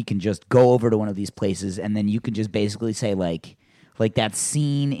have that we can just go over to one of these places and then you can just basically say like that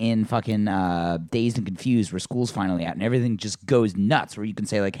scene in fucking Dazed and Confused where school's finally out and everything just goes nuts, where you can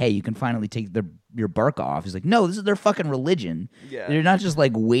say hey, you can finally take your burqa off. He's like, no, this is their fucking religion. Yeah. They're not just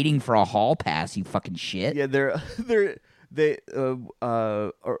waiting for a hall pass, you fucking shit. Yeah, the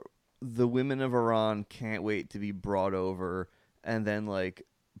women of Iran can't wait to be brought over and then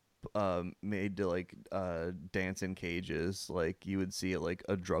made to dance in cages like you would see at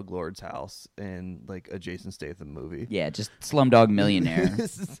a drug lord's house in a Jason Statham movie. Yeah, just Slumdog Millionaire. I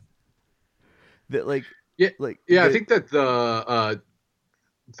think that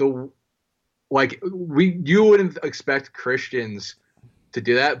you wouldn't expect Christians to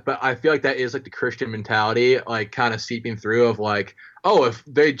do that, but I feel like that is the Christian mentality kind of seeping through of if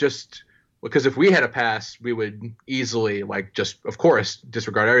they just, because if we had a pass, we would easily just, of course,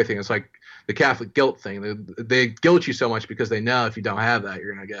 disregard everything. It's like the Catholic guilt thing. They guilt you so much because they know if you don't have that,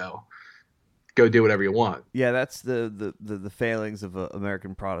 you're gonna go do whatever you want. Yeah, that's the failings of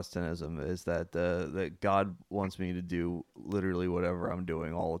American Protestantism, is that God wants me to do literally whatever I'm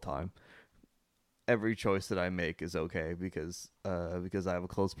doing all the time. Every choice that I make is okay because I have a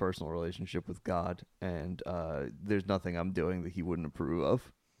close personal relationship with God, and there's nothing I'm doing that He wouldn't approve of.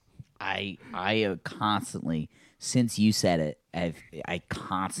 I constantly, since you said it, I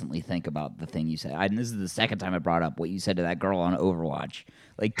constantly think about the thing you said. And this is the second time I brought up what you said to that girl on Overwatch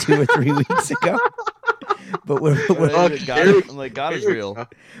 2 or 3 weeks ago. But God is real.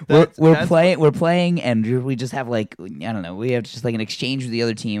 We're playing, and we just have we have just an exchange with the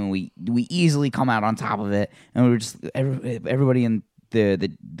other team, and we easily come out on top of it, and we're just everybody in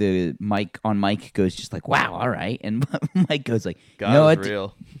the mic goes just wow, all right, and Mike goes God is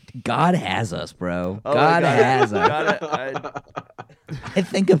real. God has us, bro. Oh, God has us. I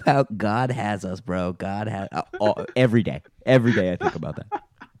think about God has us, bro. God has every day. Every day I think about that.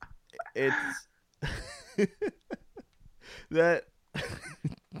 It's that.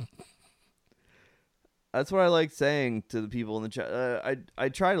 That's what I like saying to the people in the chat. I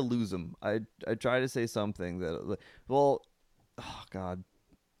try to lose them. I try to say something that, oh God,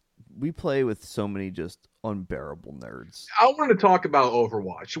 we play with so many just unbearable nerds. I want to talk about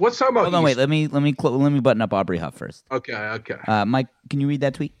Overwatch. Let's talk about. Hold on, wait. Let me button up Aubrey Huff first. Okay. Mike, can you read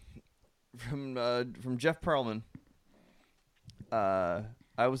that tweet from Jeff Perlman?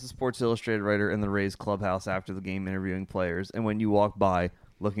 I was the Sports Illustrated writer in the Rays clubhouse after the game, interviewing players, and when you walk by,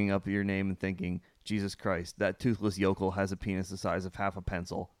 looking up at your name and thinking, Jesus Christ, that toothless yokel has a penis the size of half a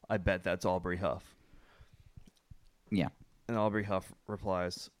pencil, I bet that's Aubrey Huff. Yeah. And Aubrey Huff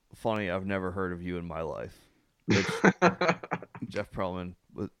replies, funny, I've never heard of you in my life. Which Jeff Perlman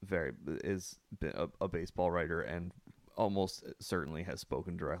is a baseball writer and almost certainly has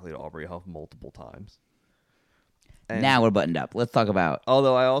spoken directly to Aubrey Huff multiple times. And now we're buttoned up. Let's talk about.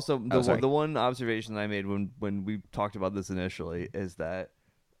 Although I also the one observation I made when we talked about this initially is that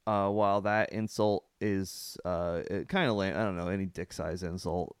while that insult is kind of lame, I don't know, any dick size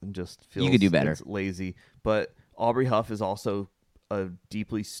insult and just feels you could do better. It's lazy, but Aubrey Huff is also a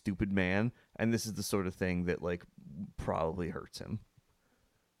deeply stupid man, and this is the sort of thing that like probably hurts him.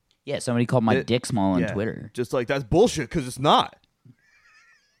 Yeah, somebody called my dick small on Twitter. Just like that's bullshit because it's not.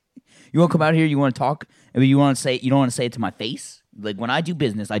 You want to come out here? You want to talk? I mean, you want to say you don't want to say it to my face. Like when I do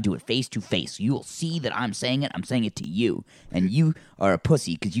business, I do it face to face. You will see that I'm saying it. I'm saying it to you, and you are a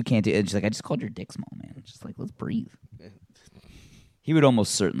pussy because you can't do it. It's like I just called your dick small, man. It's just like let's breathe. He would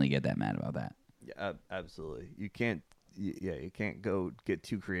almost certainly get that mad about that. Yeah, absolutely. You can't. Yeah, you can't go get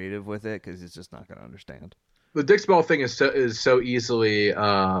too creative with it because he's just not going to understand. The dick small thing is so easily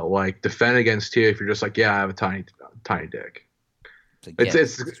like defend against too if you're just like, yeah, I have a tiny dick.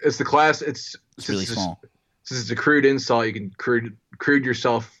 It's the class. It's really small. Since it's a crude insult, you can crude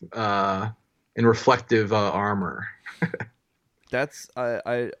yourself in reflective armor. That's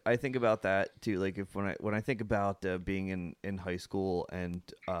I think about that too. Like when I think about being in high school and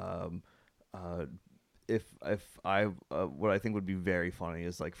if I what I think would be very funny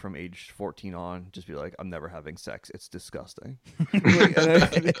is like from age 14 on, just be like, I'm never having sex. It's disgusting. Like,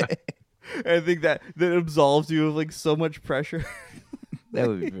 I think that absolves you of like so much pressure. That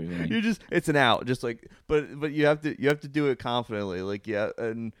would be pretty funny. It's an out, just like, but you have to do it confidently, like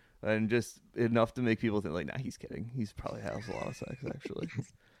and just enough to make people think like, nah, he's kidding. He's probably has a lot of sex actually.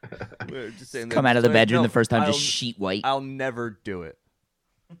 Just saying come out of the bedroom the first time, just sheet white. I'll never do it.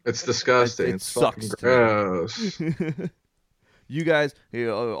 It's disgusting. It sucks. Gross. You guys,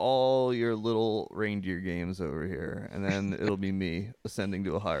 all your little reindeer games over here, and then it'll be me ascending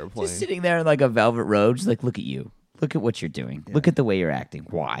to a higher plane. Just sitting there in like a velvet robe, just like, look at you. Look at what you're doing. Yeah. Look at the way you're acting.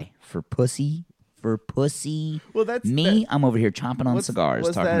 Why? For pussy? For pussy? Well, that's me. I'm over here chomping on cigars,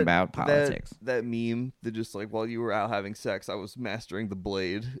 talking about politics. That meme that just like while you were out having sex, I was mastering the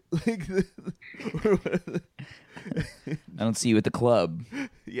blade. I don't see you at the club.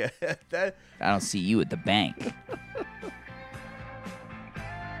 Yeah, I don't see you at the bank.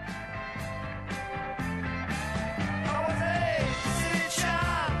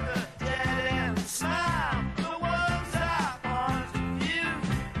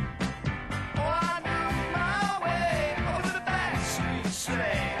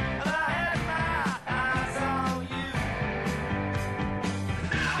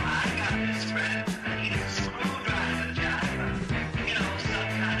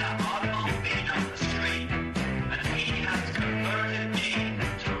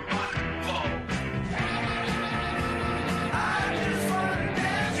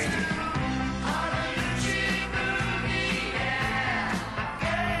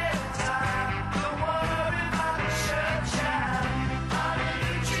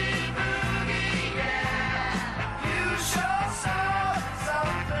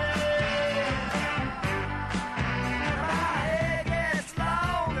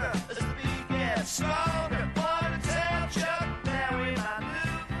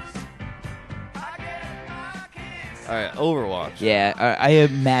 All right, Overwatch. Yeah, I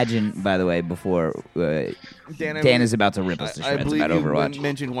imagine, by the way, before Dan is about to rip us to shreds about Overwatch. You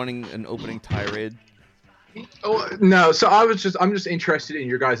mentioned wanting an opening tirade. Oh, no, so I'm just interested in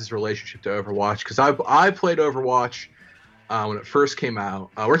your guys' relationship to Overwatch because I played Overwatch when it first came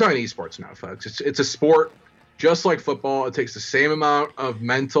out. We're talking esports now, folks. It's a sport just like football. It takes the same amount of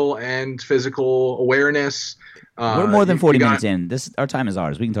mental and physical awareness. We're more than 40 minutes in. Our time is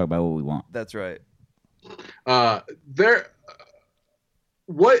ours. We can talk about what we want. That's right.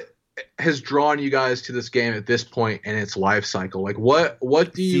 What has drawn you guys to this game at this point in its life cycle? Like what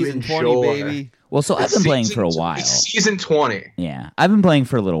do you Season enjoy? 20, baby. Well, so I've been playing for a while. Season 20. Yeah, I've been playing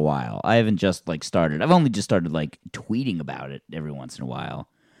for a little while. I haven't just like started. I've only just started like tweeting about it every once in a while.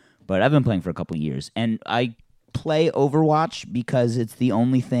 But I've been playing for a couple of years, and I play Overwatch because it's the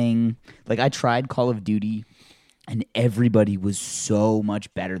only thing. Like I tried Call of Duty, and everybody was so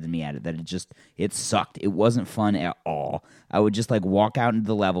much better than me at it that it sucked. It wasn't fun at all. I would just like walk out into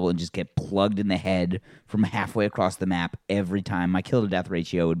the level and just get plugged in the head from halfway across the map every time. My kill to death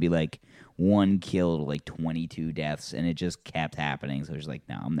ratio would be like 1 kill to like 22 deaths, and it just kept happening. So I was like,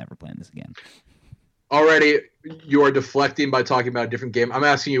 no, I'm never playing this again. Already, you are deflecting by talking about a different game. I'm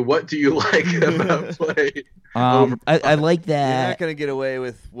asking you, what do you like about play? I like You're that. not going to get away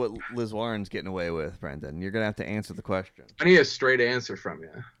with what Liz Warren's getting away with, Brendan. You're going to have to answer the question. I need a straight answer from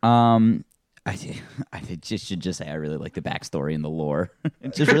you. I should just say I really like the backstory and the lore.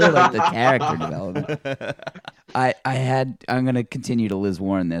 Just really like the character development. I'm gonna continue to Liz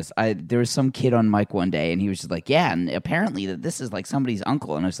Warren this. There was some kid on mic one day, and he was just like, "Yeah, and apparently that this is like somebody's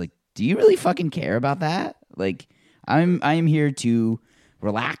uncle." And I was like, "Do you really fucking care about that? Like, I'm here to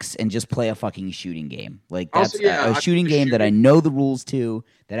relax and just play a fucking shooting game. Like that's Also, yeah, a shooting game that I know the rules to,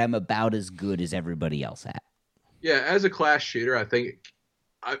 that I'm about as good as everybody else at." Yeah, as a class shooter, I think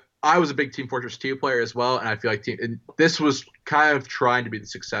I was a big Team Fortress 2 player as well, and I feel like this was kind of trying to be the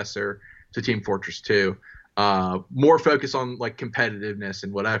successor to Team Fortress 2. More focus on like competitiveness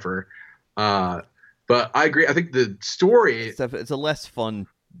and whatever. But I agree. I think the story it's a less fun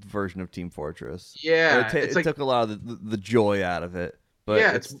version of Team Fortress. Yeah, it took a lot of the joy out of it. But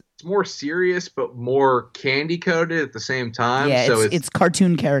yeah, it's more serious, but more candy coated at the same time. Yeah, so it's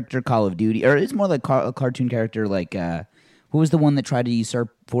cartoon character Call of Duty, or it's more like a cartoon character like who was the one that tried to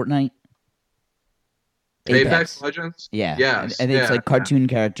usurp Fortnite? Apex Legends. Yeah, yeah, I think it's like cartoon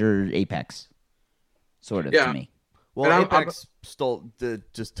character Apex, sort of to me. Well, Apex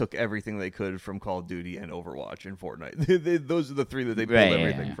just took everything they could from Call of Duty and Overwatch and Fortnite. Those are the three that they pulled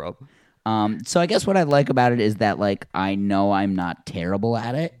everything from. So I guess what I like about it is that like I know I'm not terrible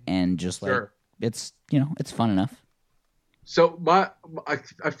at it, and just like it's it's fun enough. So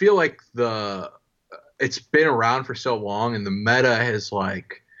I feel like it's been around for so long, and the meta has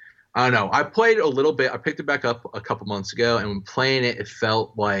like, I don't know. I played a little bit. I picked it back up a couple months ago, and when playing it, it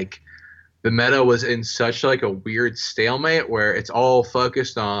felt like the meta was in such like a weird stalemate where it's all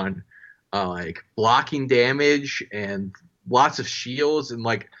focused on like blocking damage and lots of shields, and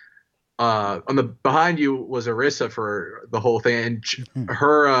like on the behind you was Orisa for the whole thing, and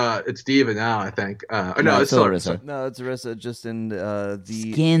her it's Diva now, I think. No, it's still Orisa. No, it's Orisa, just in the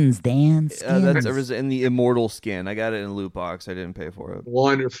skins, Dan. Skins. That's Orisa in the immortal skin. I got it in a loot box. I didn't pay for it.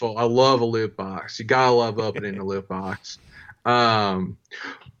 Wonderful. I love a loot box. You gotta love opening a loot box.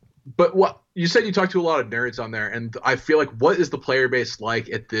 But what you said, you talked to a lot of nerds on there, and I feel like, what is the player base like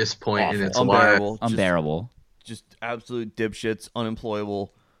at this point in its life? Unbearable. Just absolute dipshits,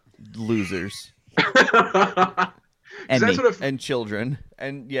 unemployable losers. And children.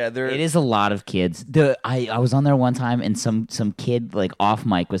 And yeah, it is a lot of kids. I was on there one time, and some kid like off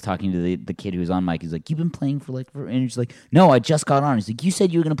mic was talking to the kid who's on mic. He's like, "You've been playing for and he's like, "No, I just got on." He's like, "You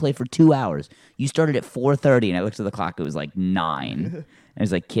said you were gonna play for 2 hours. You started at 4:30," and I looked at the clock. It was like 9. And I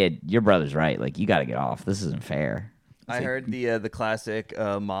was like, "Kid, your brother's right. Like, you got to get off. This isn't fair." I heard the classic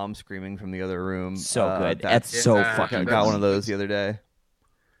mom screaming from the other room. So good. That's so fucking. Got one of those the other day.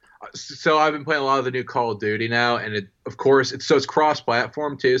 So I've been playing a lot of the new Call of Duty now, and of course it's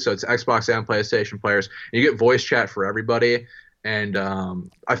cross-platform too. So it's Xbox and PlayStation players, and you get voice chat for everybody. And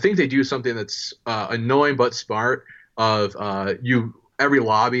I think they do something that's annoying but smart. Every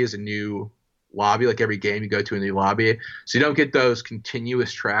lobby is a new lobby, like every game you go to a new lobby, so you don't get those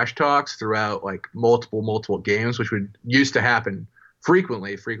continuous trash talks throughout like multiple games, which would used to happen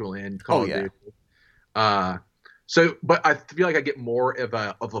frequently in Call of Duty. But I feel like I get more of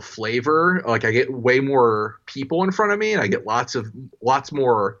a flavor. Like I get way more people in front of me, and I get lots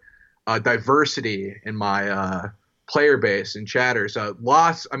more diversity in my player base and chatters. I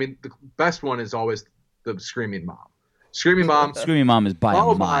mean, the best one is always the Screaming Mom. Screaming Mom is by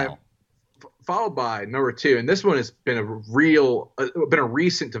a mile. Followed by number 2, and this one has been a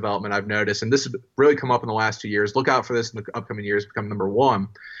recent development I've noticed, and this has really come up in the last 2 years. Look out for this in the upcoming years. Become number 1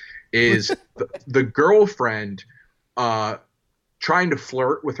 is the girlfriend trying to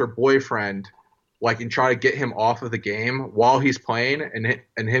flirt with her boyfriend, like, and try to get him off of the game while he's playing,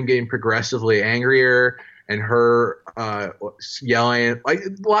 and him getting progressively angrier, and her yelling, like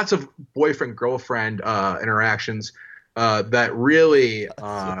lots of boyfriend girlfriend interactions that really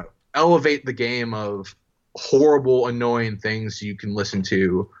elevate the game of horrible, annoying things you can listen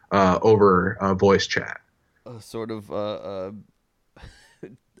to over voice chat. Sort of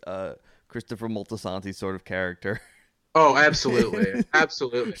Christopher Moltisanti sort of character. Oh, absolutely.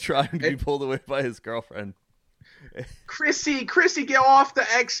 Absolutely. Trying to be pulled away by his girlfriend. Chrissy, get off the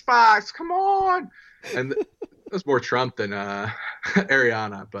Xbox. Come on. And that's more Trump than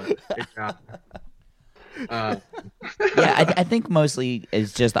Ariana, but yeah, I think mostly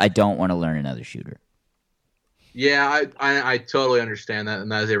it's just I don't want to learn another shooter. Yeah, I totally understand that,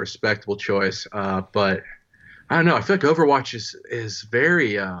 and that is a respectable choice. But I don't know. I feel like Overwatch is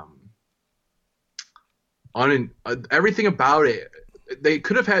very everything about it. They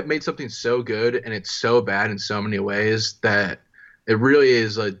could have made something so good, and it's so bad in so many ways that it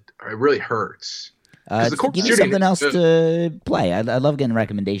really hurts. Give me something else to play. I love getting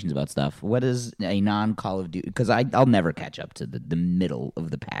recommendations about stuff. What is a non-Call of Duty? Because I'll never catch up to the middle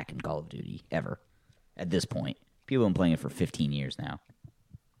of the pack in Call of Duty, ever, at this point. People have been playing it for 15 years now.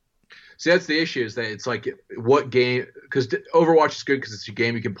 See, that's the issue, is that it's like, what game? Because Overwatch is good because it's a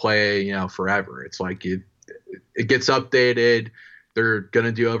game you can play, forever. It's like it gets updated. They're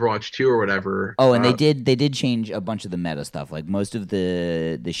gonna do Overwatch 2 or whatever. Oh, and they did change a bunch of the meta stuff. Like most of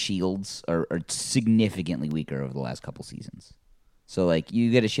the shields are significantly weaker over the last couple seasons. So like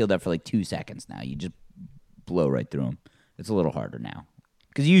you get a shield up for like 2 seconds now. You just blow right through them. It's a little harder now.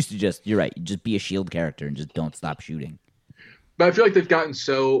 Because you used to you're right, you just be a shield character and just don't stop shooting. But I feel like they've gotten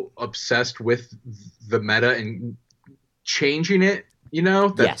so obsessed with the meta and changing it,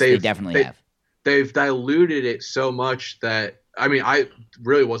 that yes, they definitely have. They've diluted it so much that, I mean, I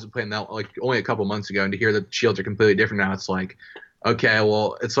really wasn't playing that like only a couple months ago, and to hear that shields are completely different now, it's like, okay,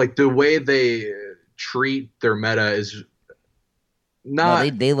 well, it's like the way they treat their meta is not. No,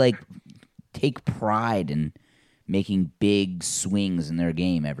 they like take pride in making big swings in their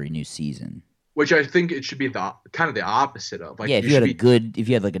game every new season. Which I think it should be the kind of the opposite of. Like, yeah, if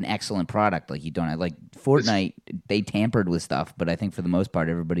you had like an excellent product, like you don't have, like Fortnite, they tampered with stuff, but I think for the most part,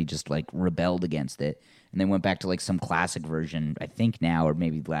 everybody just like rebelled against it, and they went back to like some classic version. I think now, or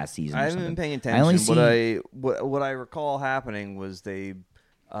maybe last season. I haven't been paying attention. What I recall happening was they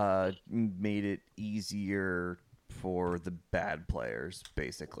made it easier for the bad players,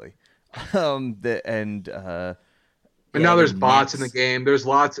 basically, And now there's bots in the game. There's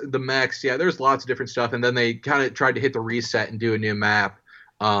the mechs. Yeah, there's lots of different stuff. And then they kind of tried to hit the reset and do a new map.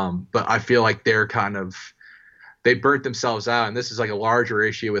 But I feel like they burnt themselves out. And this is like a larger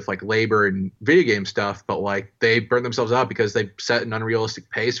issue with like labor and video game stuff. But like they burnt themselves out because they set an unrealistic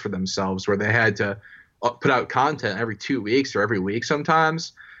pace for themselves where they had to put out content every 2 weeks or every week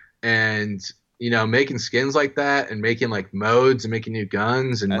sometimes. And making skins like that and making like modes and making new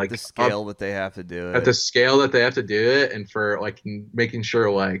guns and at like the scale that they have to do it. At the scale that they have to do it, and for like making sure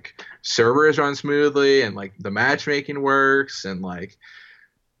like servers run smoothly and like the matchmaking works and like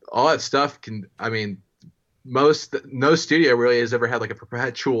all that stuff no studio really has ever had like a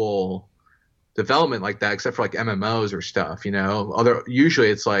perpetual development like that except for like MMOs or stuff,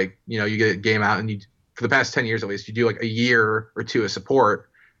 usually it's like, you get a game out and for the past 10 years at least, you do like a year or two of support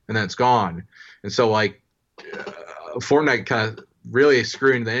and then it's gone. And so, like, Fortnite kind of really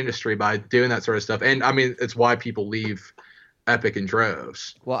screwing the industry by doing that sort of stuff. And, I mean, it's why people leave Epic in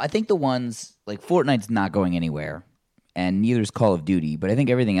droves. Well, I think the ones, like, Fortnite's not going anywhere, and neither is Call of Duty, but I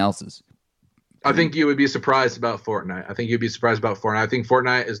think everything else is. I think you would be surprised about Fortnite. I think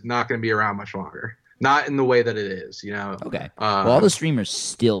Fortnite is not going to be around much longer. Not in the way that it is, Okay. Well, all the streamers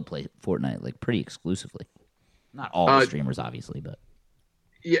still play Fortnite, like, pretty exclusively. Not all the streamers, obviously, but.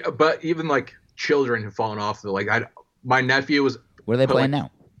 Yeah, but even, like, children have fallen off. My nephew was. What are they playing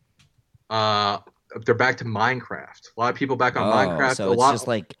now? They're back to Minecraft. A lot of people back on Minecraft. So it's just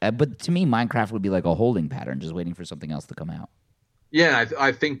like, but to me, Minecraft would be like a holding pattern, just waiting for something else to come out. Yeah,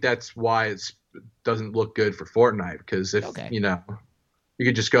 I think that's why it doesn't look good for Fortnite, because if you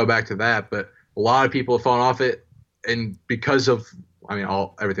could just go back to that. But a lot of people have fallen off it, and because of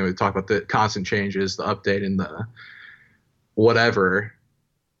everything we talked about, the constant changes, the update, and the whatever.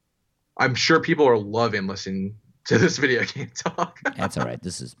 I'm sure people are loving listening to this video game talk. That's all right.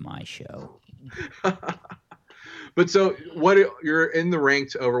 This is my show. But so, you're in the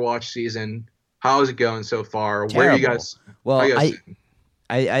ranked Overwatch season. How is it going so far? Terrible. Where are you guys? Well,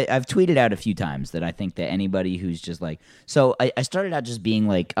 I've tweeted out a few times that I think that anybody who's just like, so I started out just being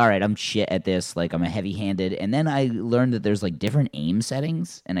like, all right, I'm shit at this, like I'm a heavy-handed, and then I learned that there's like different aim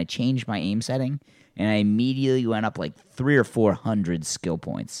settings, and I changed my aim setting, and I immediately went up like 300 or 400 skill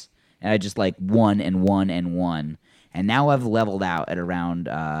points. And I just like won and won and won. And now I've leveled out at around,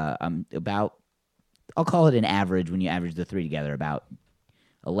 about, I'll call it an average when you average the three together, about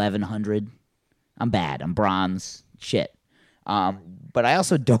 1,100. I'm bad. I'm bronze. Shit. But I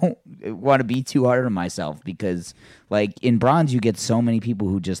also don't want to be too hard on myself because, like, in bronze, you get so many people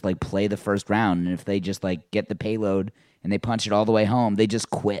who just, like, play the first round. And if they just, like, get the payload and they punch it all the way home, they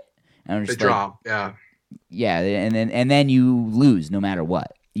just quit. And I'm just they drop, yeah. Yeah, and then you lose no matter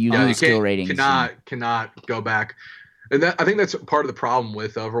what. You lose skill ratings. Cannot go back. And I think that's part of the problem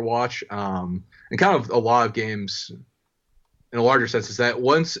with Overwatch, and kind of a lot of games in a larger sense, is that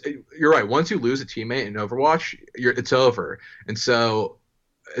once you lose a teammate in Overwatch, it's over. And so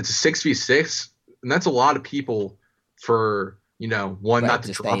it's a 6v6, and that's a lot of people for not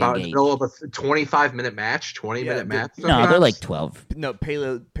to drop out in the middle of a 25-minute match, 20-minute match. No, they're like 12. No,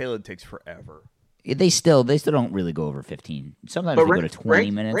 payload takes forever. They still don't really go over 15. Sometimes they go to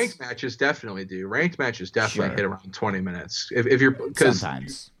 20 minutes. Ranked matches definitely do. Ranked matches definitely Sure. hit around 20 minutes. If you're because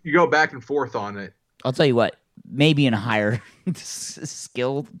Sometimes you go back and forth on it. I'll tell you what. Maybe in higher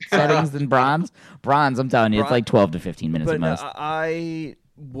skill settings than bronze. Bronze, I'm telling you, it's like 12 to 15 minutes at most.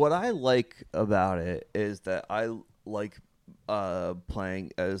 What I like about it is that I like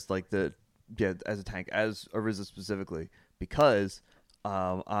playing as as a tank, as Ariza specifically, because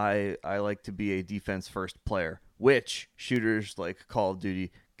I like to be a defense first player, which shooters like Call of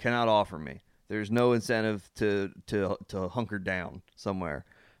Duty cannot offer me. There's no incentive to hunker down somewhere.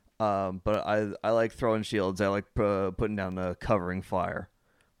 But I like throwing shields. I like putting down the covering fire.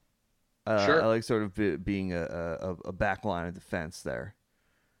 Sure. I like sort of being a back line of defense there,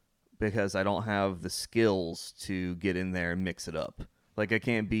 because I don't have the skills to get in there and mix it up. Like I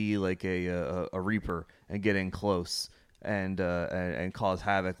can't be like a Reaper and get in close and cause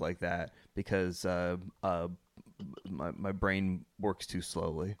havoc like that, because my brain works too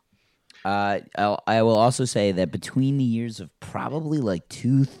slowly. I will also say that between the years of probably like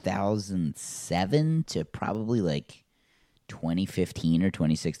 2007 to probably like 2015 or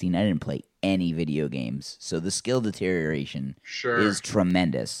 2016, I didn't play any video games. So the skill deterioration is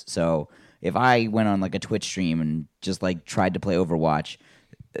tremendous. So if I went on like a Twitch stream and just like tried to play Overwatch,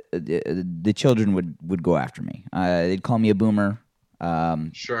 the children would go after me. They'd call me a boomer.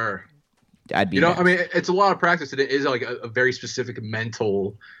 Sure. I'd be I mean, it's a lot of practice. It is like a very specific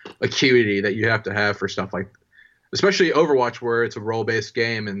mental acuity that you have to have for stuff like, especially Overwatch, where it's a role-based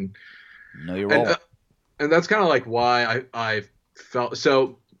game, and know your role. And that's kind of like why I felt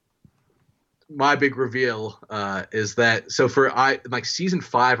so. My big reveal is that for like season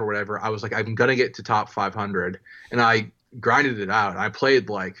 5 or whatever, I was like, I'm gonna get to top 500, and I grinded it out. I played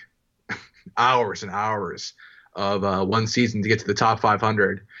like hours and hours of one season to get to the top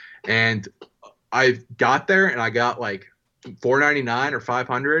 500. And I got there, and I got like 499 or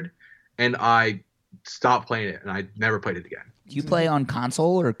 500, and I stopped playing it, and I never played it again. Do you play on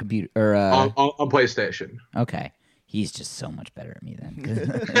console or computer or on PlayStation? Okay, he's just so much better at me then.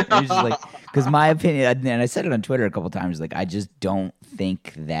 Because my opinion, and I said it on Twitter a couple times, like I just don't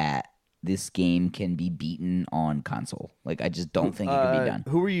think that this game can be beaten on console. Like I just don't think it can be done.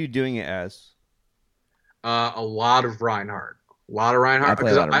 Who were you doing it as? A lot of Reinhardt. A lot of Reinhardt. I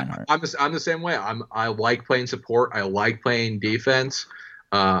play a lot of Reinhardt. I'm the same way. I like playing support. I like playing defense.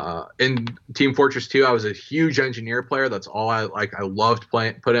 In Team Fortress 2, I was a huge engineer player. That's all I like. I loved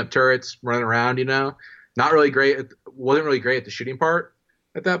putting up turrets, running around. Not really great. Wasn't really great at the shooting part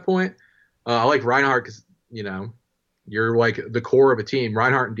at that point. I like Reinhardt because you're like the core of a team.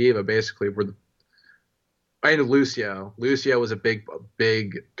 Reinhardt and Diva basically were. And Lucio. Lucio was a big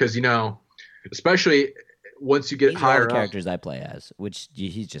because especially. Once you get higher up, characters I play as, which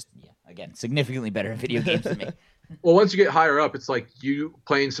he's just again significantly better at video games than me. Well, once you get higher up, it's like you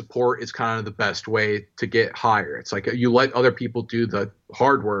playing support is kind of the best way to get higher. It's like you let other people do the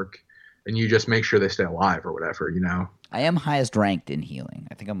hard work, and you just make sure they stay alive or whatever. I am highest ranked in healing.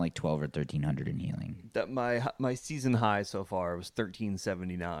 I think I'm like 12 or 1300 in healing. That my season high so far was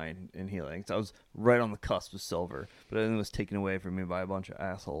 1379 in healing. So I was right on the cusp of silver, but then it was taken away from me by a bunch of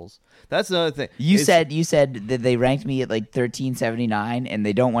assholes. That's another thing. You said that they ranked me at like 1379, and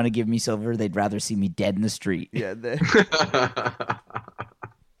they don't want to give me silver. They'd rather see me dead in the street. Yeah.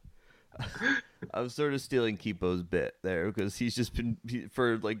 I'm sort of stealing Kipo's bit there, because he's just been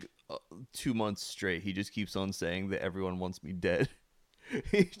for like 2 months straight. He just keeps on saying that everyone wants me dead.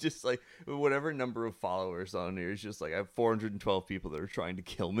 He's just like, whatever number of followers on here, it's just like I have 412 people that are trying to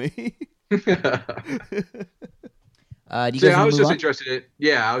kill me. I was just interested in.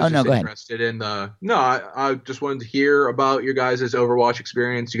 Yeah, I was just interested in the. No, I just wanted to hear about your guys' Overwatch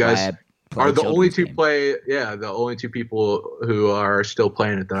experience. You guys are the only two the only two people who are still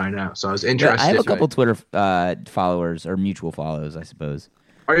playing it that I know. So I was interested. I have a couple Twitter followers or mutual follows, I suppose.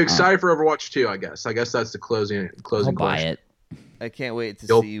 Are you excited for Overwatch 2? I guess that's the closing I'll question. buy it. I can't wait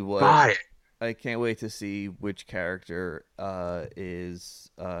to see what. Buy it. I can't wait to see which character is.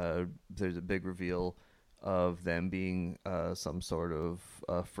 There's a big reveal of them being some sort of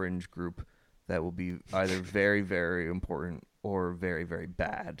fringe group that will be either very, very important or very, very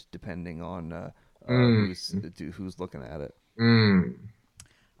bad, depending on who's looking at it.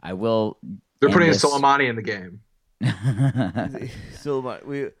 I will. They're putting Soleimani in the game.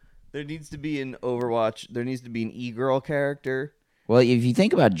 There needs to be an Overwatch. There needs to be an e-girl character. Well, if you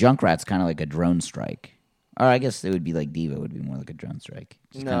think about Junkrat's kind of like a drone strike. Or I guess it would be like Diva would be more like a drone strike.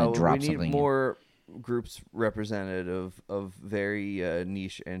 Just No, drop we need something more groups representative of very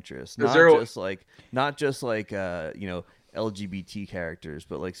niche interests. Not just like LGBT characters,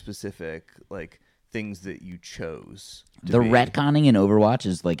 but like specific like things that you chose. The retconning in Overwatch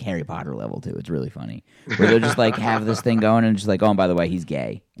is like Harry Potter level too. It's really funny. Where they'll just like have this thing going and just like, oh, and by the way, he's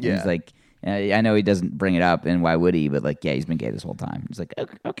gay. And he's like, I know he doesn't bring it up, and why would he? But like, yeah, he's been gay this whole time. It's like,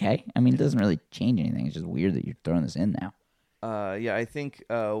 okay. I mean, it doesn't really change anything. It's just weird that you're throwing this in now. Yeah, I think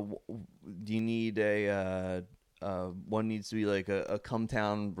do you need one needs to be like a come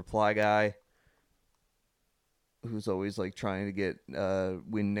town reply guy who's always like trying to get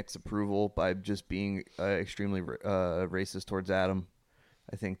win Nick's approval by just being extremely racist towards Adam.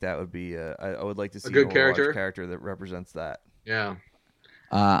 I think that would be I would like to see a good an character that represents that. Yeah.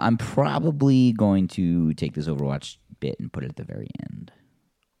 I'm probably going to take this Overwatch bit and put it at the very end.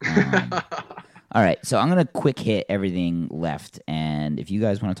 All right, so I'm going to quick hit everything left, and if you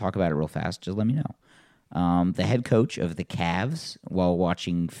guys want to talk about it real fast, just let me know. The head coach of the Cavs, while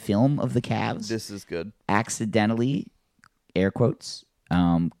watching film of the Cavs, this is good, accidentally, air quotes,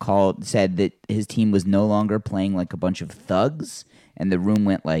 said that his team was no longer playing like a bunch of thugs, and the room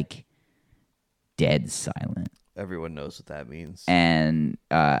went like dead silent. Everyone knows what that means. And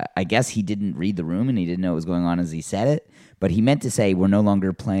I guess he didn't read the room and he didn't know what was going on as he said it. But he meant to say we're no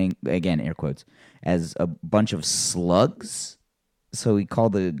longer playing, again, air quotes, as a bunch of slugs. So he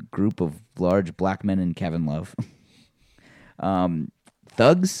called a group of large black men and Kevin Love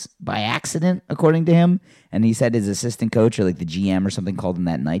thugs by accident, according to him. And he said his assistant coach or like the GM or something called him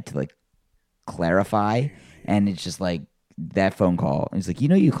that night to like clarify. And it's just like, that phone call. He's like,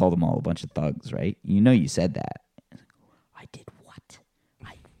 you called them all a bunch of thugs, right? You said that. I did what?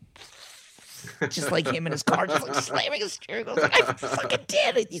 Just like him in his car, just like slamming his steering wheel. Like, I fucking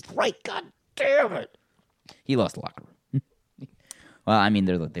did it. He's right. God damn it. He lost the locker room. Well, I mean,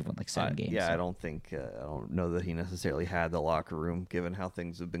 they've won like 7 games. Yeah, so. I don't know that he necessarily had the locker room, given how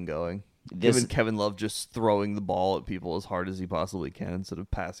things have been going. Given Kevin Love just throwing the ball at people as hard as he possibly can instead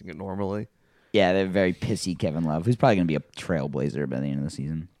of passing it normally. Yeah, they're very pissy Kevin Love, who's probably going to be a trailblazer by the end of the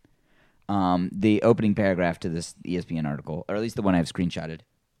season. The opening paragraph to this ESPN article, or at least the one I've screenshotted.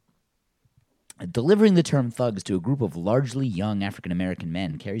 Delivering the term thugs to a group of largely young African-American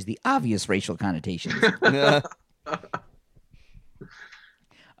men carries the obvious racial connotations. And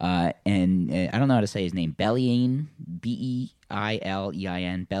I don't know how to say his name. Bellyain, Beilein,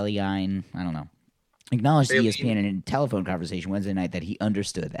 Bellyain, I don't know. Acknowledged to ESPN in a telephone conversation Wednesday night that he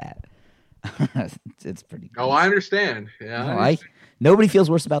understood that. It's pretty cool. Oh, I understand. Yeah. No, nobody feels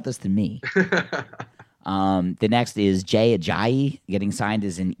worse about this than me. The next is Jay Ajayi getting signed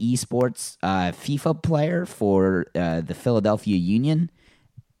as an esports FIFA player for the Philadelphia Union.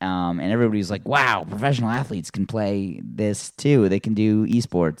 And everybody's like, wow, professional athletes can play this too. They can do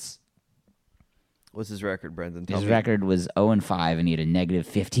esports. What's his record, Brendan? His record was 0-5, and he had a negative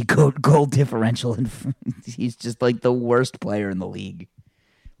 50 goal differential. And he's just like the worst player in the league.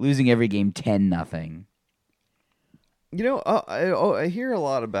 Losing every game 10-0. I hear a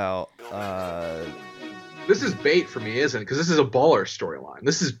lot about. This is bait for me, isn't it? Because this is a baller storyline.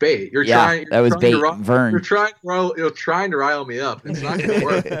 This is bait. That was bait. Vern. You're trying to rile me up. It's not going to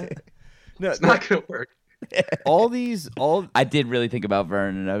work. It's not going to work. I did really think about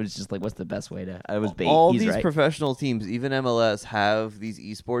Vern, and I was just like, "What's the best way to?" I was bait. All He's these right. professional teams, even MLS, have these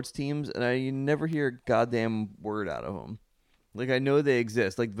esports teams, and you never hear a goddamn word out of them. Like, I know they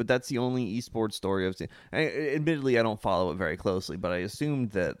exist, but that's the only esports story I've seen. Admittedly, I don't follow it very closely, but I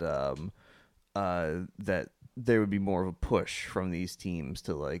assumed that that there would be more of a push from these teams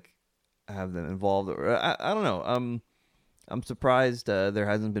to like have them involved. Or I don't know. I'm surprised there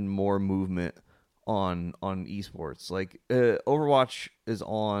hasn't been more movement on esports. Like Overwatch is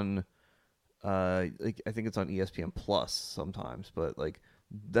on, I think it's on ESPN Plus sometimes, but like.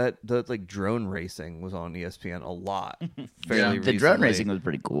 That like drone racing was on ESPN a lot. The drone racing was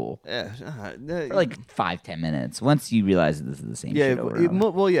pretty cool. Yeah, for like 5-10 minutes. Once you realize that this is the same shit over and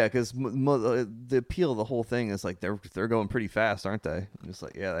over. Well, yeah, because the appeal of the whole thing is like they're going pretty fast, aren't they? I'm just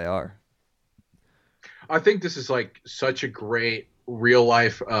like, yeah, they are. I think this is like such a great real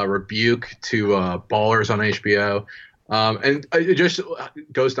life rebuke to ballers on HBO, and it just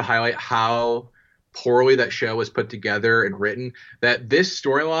goes to highlight how poorly that show was put together and written, that this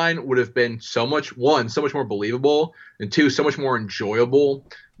storyline would have been so much more believable, and 2, so much more enjoyable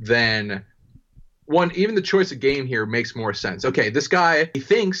than even the choice of game here makes more sense. Okay, this guy, he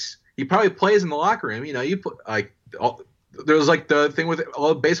thinks he probably plays in the locker room. You put there was like the thing with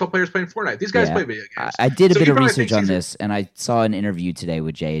all baseball players playing Fortnite. These guys play video games. I did a bit of research on this, and I saw an interview today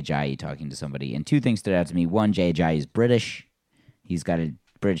with Jay Ajayi talking to somebody, and 2 things stood out to me. 1, Jay Ajayi is British. He's got a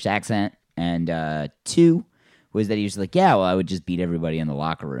British accent. And 2 was that he was like, yeah, well, I would just beat everybody in the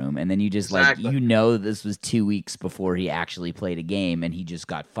locker room. And then you just this was 2 weeks before he actually played a game, and he just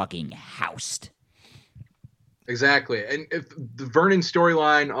got fucking housed. Exactly. And if the Vernon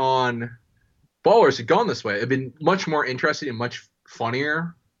storyline on Ballers had gone this way, it'd been much more interesting and much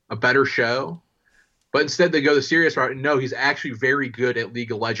funnier, a better show. But instead, they go the serious route. And no, he's actually very good at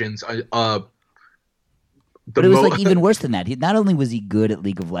League of Legends. But it was like even worse than that. Not only was he good at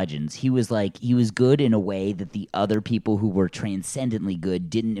League of Legends, he was good in a way that the other people who were transcendently good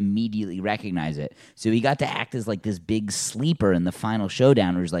didn't immediately recognize it. So he got to act as like this big sleeper in the final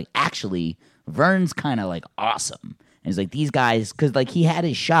showdown, where he's like, actually, Vern's kind of like awesome. And he's like, these guys, because like he had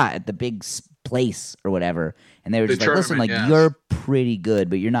his shot at the big place or whatever, and they were just like, listen, like you're pretty good,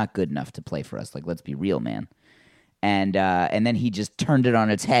 but you're not good enough to play for us. Like, let's be real, man. And then he just turned it on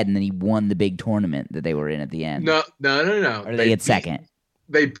its head, and then he won the big tournament that they were in at the end. No. Or they get second.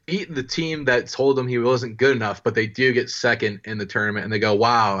 They beat the team that told him he wasn't good enough, but they do get second in the tournament, and they go,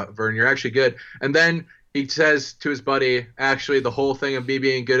 wow, Vern, you're actually good. And then he says to his buddy, actually, the whole thing of me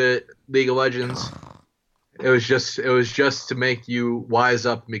being good at League of Legends, it was just to make you wise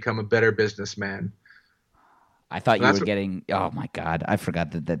up and become a better businessman. I thought you were getting. Oh my God, I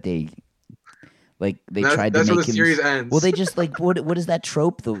forgot that they. Like they tried to make him. That's where the series ends. Well, they just like what is that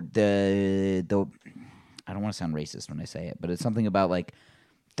trope? The I don't want to sound racist when I say it, but it's something about like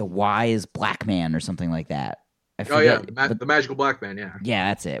the wise black man or something like that. I forget, the magical black man. Yeah. Yeah,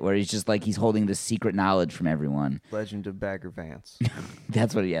 that's it. Where he's just like he's holding this secret knowledge from everyone. Legend of Bagger Vance.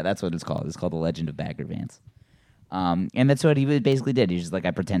 That's what it's called. It's called the Legend of Bagger Vance. And that's what he basically did. He's just like,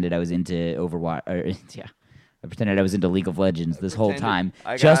 I pretended I was into Overwatch. I pretended I was into League of Legends this whole time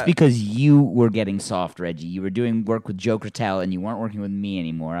just because you were getting soft, Reggie. You were doing work with Joe Cretell, and you weren't working with me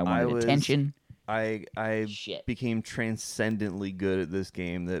anymore. I wanted attention. I became transcendently good at this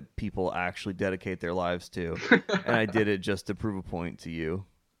game that people actually dedicate their lives to, and I did it just to prove a point to you.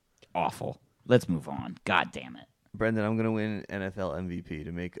 Awful. Let's move on. God damn it. Brendan, I'm going to win NFL MVP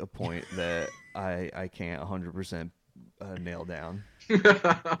to make a point that I can't 100% nail down.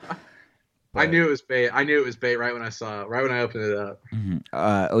 But I knew it was bait. Right when I saw it. Right when I opened it up. Mm-hmm.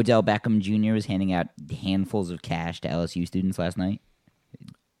 Odell Beckham Jr. was handing out handfuls of cash to LSU students last night.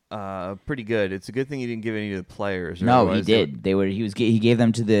 Pretty good. It's a good thing he didn't give any to the players. No, he did. He gave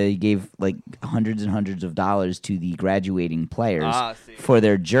them to he gave like hundreds and hundreds of dollars to the graduating players for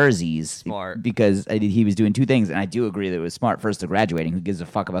their jerseys. Smart. Because he was doing two things, and I do agree that it was smart. First, the graduating. Who gives a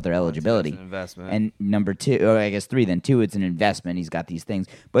fuck about their eligibility? It's an investment. And number two, or I guess three. Then two, it's an investment. He's got these things.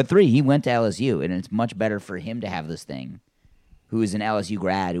 But three, he went to LSU, and it's much better for him to have this thing. Who is an LSU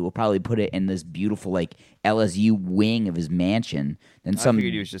grad, who will probably put it in this beautiful like LSU wing of his mansion. Then I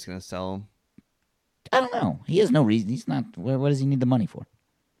figured he was just going to sell them. I don't know. He has no reason. He's not. What does he need the money for?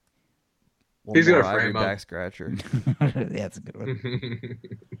 He's going to frame back scratcher. That's a good one.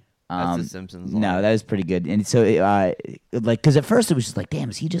 That's the Simpsons. No, that was pretty good. And so, because at first it was just like, damn,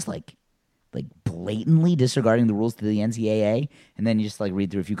 is he just like blatantly disregarding the rules to the NCAA? And then you just like read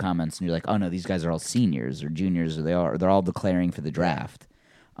through a few comments and you're like, oh no, these guys are all seniors or juniors, or they're all declaring for the draft.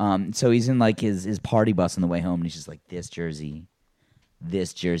 So he's in like his party bus on the way home, and he's just like, this jersey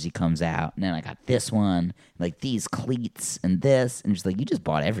comes out, and then I got this one, like these cleats and this, and just like, you just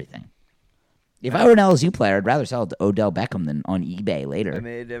bought everything. If I were an LSU player, I'd rather sell it to Odell Beckham than on eBay later.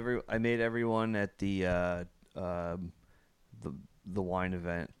 I made everyone at the wine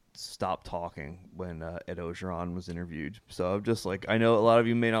event stop talking when Ed Ogeron was interviewed. So I'm just like, I know a lot of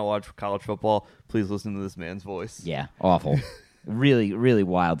you may not watch college football. Please listen to this man's voice. Yeah, awful. Really, really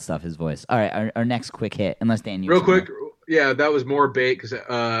wild stuff, his voice. All right, our next quick hit, unless Dan, you real quick, yeah, that was more bait because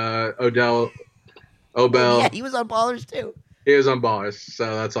Obel. Yeah, he was on Ballers too. He was on Ballers,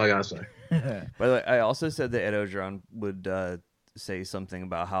 so that's all I gotta say. By the way, I also said that Ed Ogeron would say something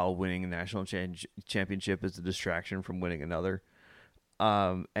about how winning a national championship is a distraction from winning another.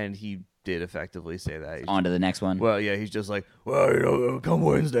 And he did effectively say that. On to the next one. Well, yeah, he's just like, well, come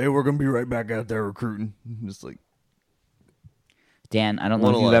Wednesday, we're going to be right back out there recruiting. Just like, Dan, I don't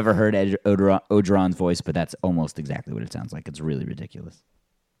know if you've ever heard Ed Ogeron's voice, but that's almost exactly what it sounds like. It's really ridiculous.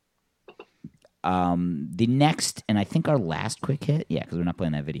 The next, and I think our last quick hit, yeah, because we're not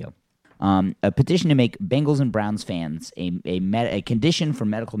playing that video. A petition to make Bengals and Browns fans a condition for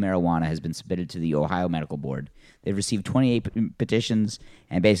medical marijuana has been submitted to the Ohio Medical Board. They've received 28 petitions,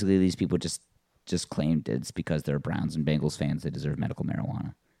 and basically these people just claimed it's because they're Browns and Bengals fans they deserve medical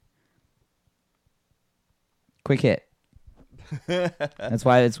marijuana. Quick hit. That's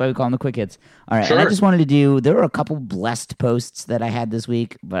why we call them the quick hits. All right, sure. And I just wanted to do. There were a couple blessed posts that I had this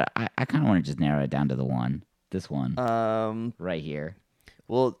week, but I kind of want to just narrow it down to this one, right here.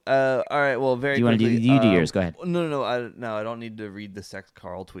 Well, all right. Well, very. Do you want to do? You do yours. Go ahead. No. I don't need to read the Sex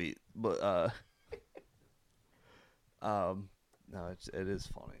Carl tweet, but no, it is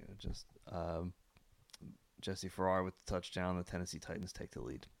funny. It just Jesse Farrar with the touchdown. The Tennessee Titans take the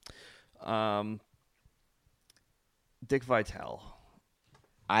lead. Dick Vitale.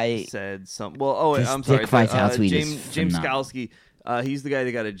 I said some. Well, I'm Dick sorry. Vitale tweet James is James phenomenal. Skalski. He's the guy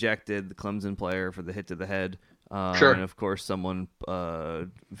that got ejected, the Clemson player, for the hit to the head. Sure. And of course, someone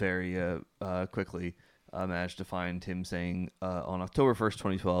very quickly managed to find him saying on October 1st,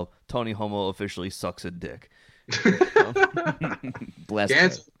 2012, Tony Homo officially sucks a dick. Bless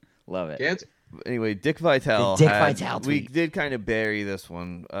Can't- it. Love it. Can't- Anyway, Dick Vitale. The Dick Vitale We tweet. did kind of bury this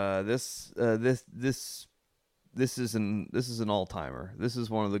one. This is an all timer. This is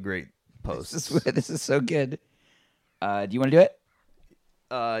one of the great posts. This is so good. Do you want to do it?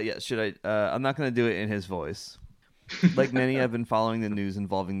 Yeah, should I? I'm not going to do it in his voice. Like many, I've been following the news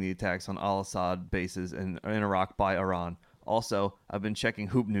involving the attacks on al-Assad bases in Iraq by Iran. Also, I've been checking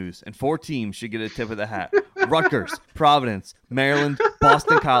Hoop News, and 4 teams should get a tip of the hat. Rutgers, Providence, Maryland,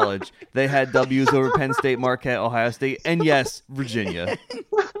 Boston College. They had W's over Penn State, Marquette, Ohio State, and yes, Virginia.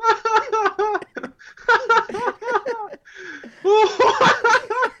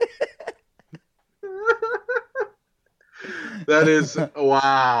 That is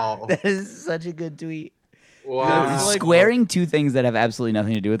wow. That is such a good tweet. Wow. Squaring two things that have absolutely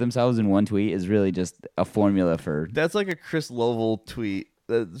nothing to do with themselves in one tweet is really just a formula for. That's like a Chris Lovell tweet.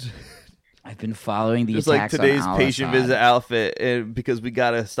 That's I've been following the just like attacks today's on patient al-Assad. visit outfit because we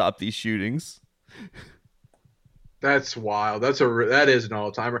got to stop these shootings. That's wild. That is an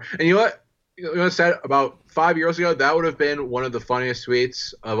all timer. And you know what? You know what I said about 5 years ago? That would have been one of the funniest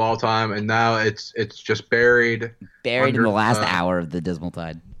tweets of all time, and now it's just buried. Buried in the last uh, hour of the Dismal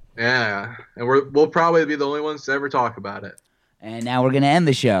Tide. Yeah, and we'll probably be the only ones to ever talk about it. And now we're going to end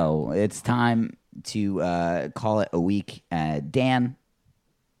the show. It's time to call it a week. Dan,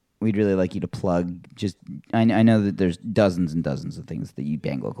 we'd really like you to plug. I know that there's dozens and dozens of things that you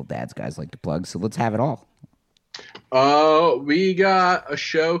Bang Local Dads guys like to plug, so let's have it all. We got a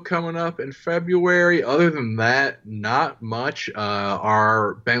show coming up in February. Other than that, not much.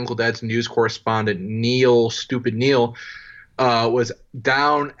 Our Bengal Dads news correspondent, Stupid Neil, was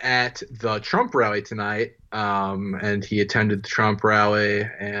down at the Trump rally tonight, and he attended the Trump rally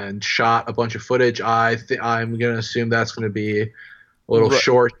and shot a bunch of footage. I'm going to assume that's going to be a little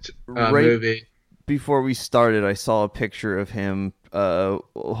short movie. Before we started, I saw a picture of him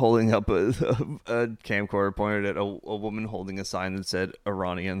holding up a camcorder pointed at a woman holding a sign that said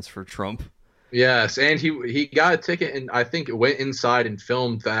Iranians for Trump. Yes, and he got a ticket and I think went inside and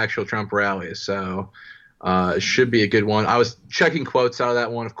filmed the actual Trump rally. So it should be a good one. I was checking quotes out of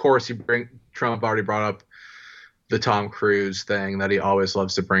that one. Of course, Trump already brought up the Tom Cruise thing that he always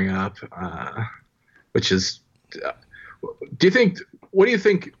loves to bring up, which is. What do you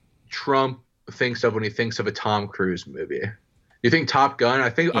think Trump thinks of when he thinks of a Tom Cruise movie? You think Top Gun? I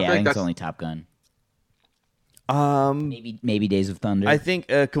think it's only Top Gun. Maybe Days of Thunder. I think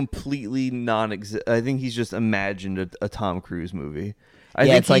completely I think he's just imagined a Tom Cruise movie.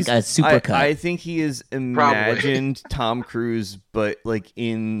 It's like a supercut. I think he has imagined Tom Cruise, but like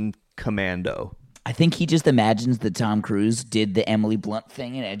in Commando. I think he just imagines that Tom Cruise did the Emily Blunt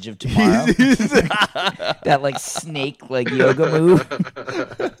thing in Edge of Tomorrow. That like snake like yoga move.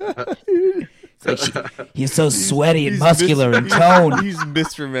 It's like he's so sweaty and muscular and toned. He's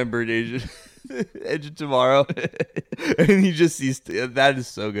misremembered Edge of Tomorrow. And he just sees that is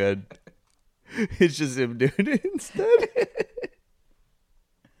so good. It's just him doing it instead.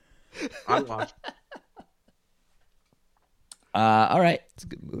 I watched. All right. It's a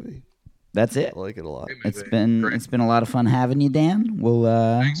good movie. That's it. I like it a lot. It's been a lot of fun having you, Dan. We'll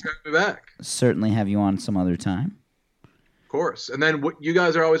Thanks for having me back. Certainly have you on some other time. Of course. And then you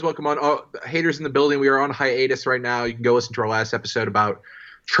guys are always welcome on. Haters in the building. We are on hiatus right now. You can go listen to our last episode about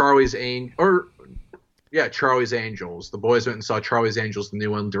Charlie's Angels. The boys went and saw Charlie's Angels, the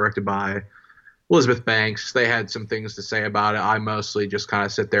new one directed by Elizabeth Banks. They had some things to say about it. I mostly just kind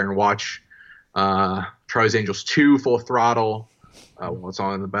of sit there and watch Charlie's Angels 2 Full Throttle. What's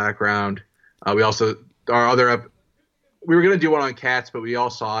on in the background. We also we were going to do one on Cats, but we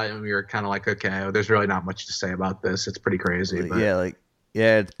all saw it and we were kind of like, okay, there's really not much to say about this. It's pretty crazy. But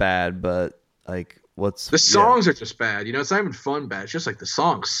it's bad, but like the songs are just bad. It's not even fun bad. It's just like the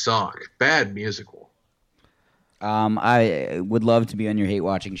songs suck. Bad musical. I would love to be on your hate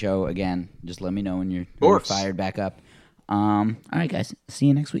watching show again. Just let me know when you're fired back up. All right, guys. See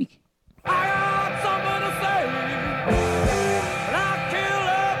you next week. I got something to say.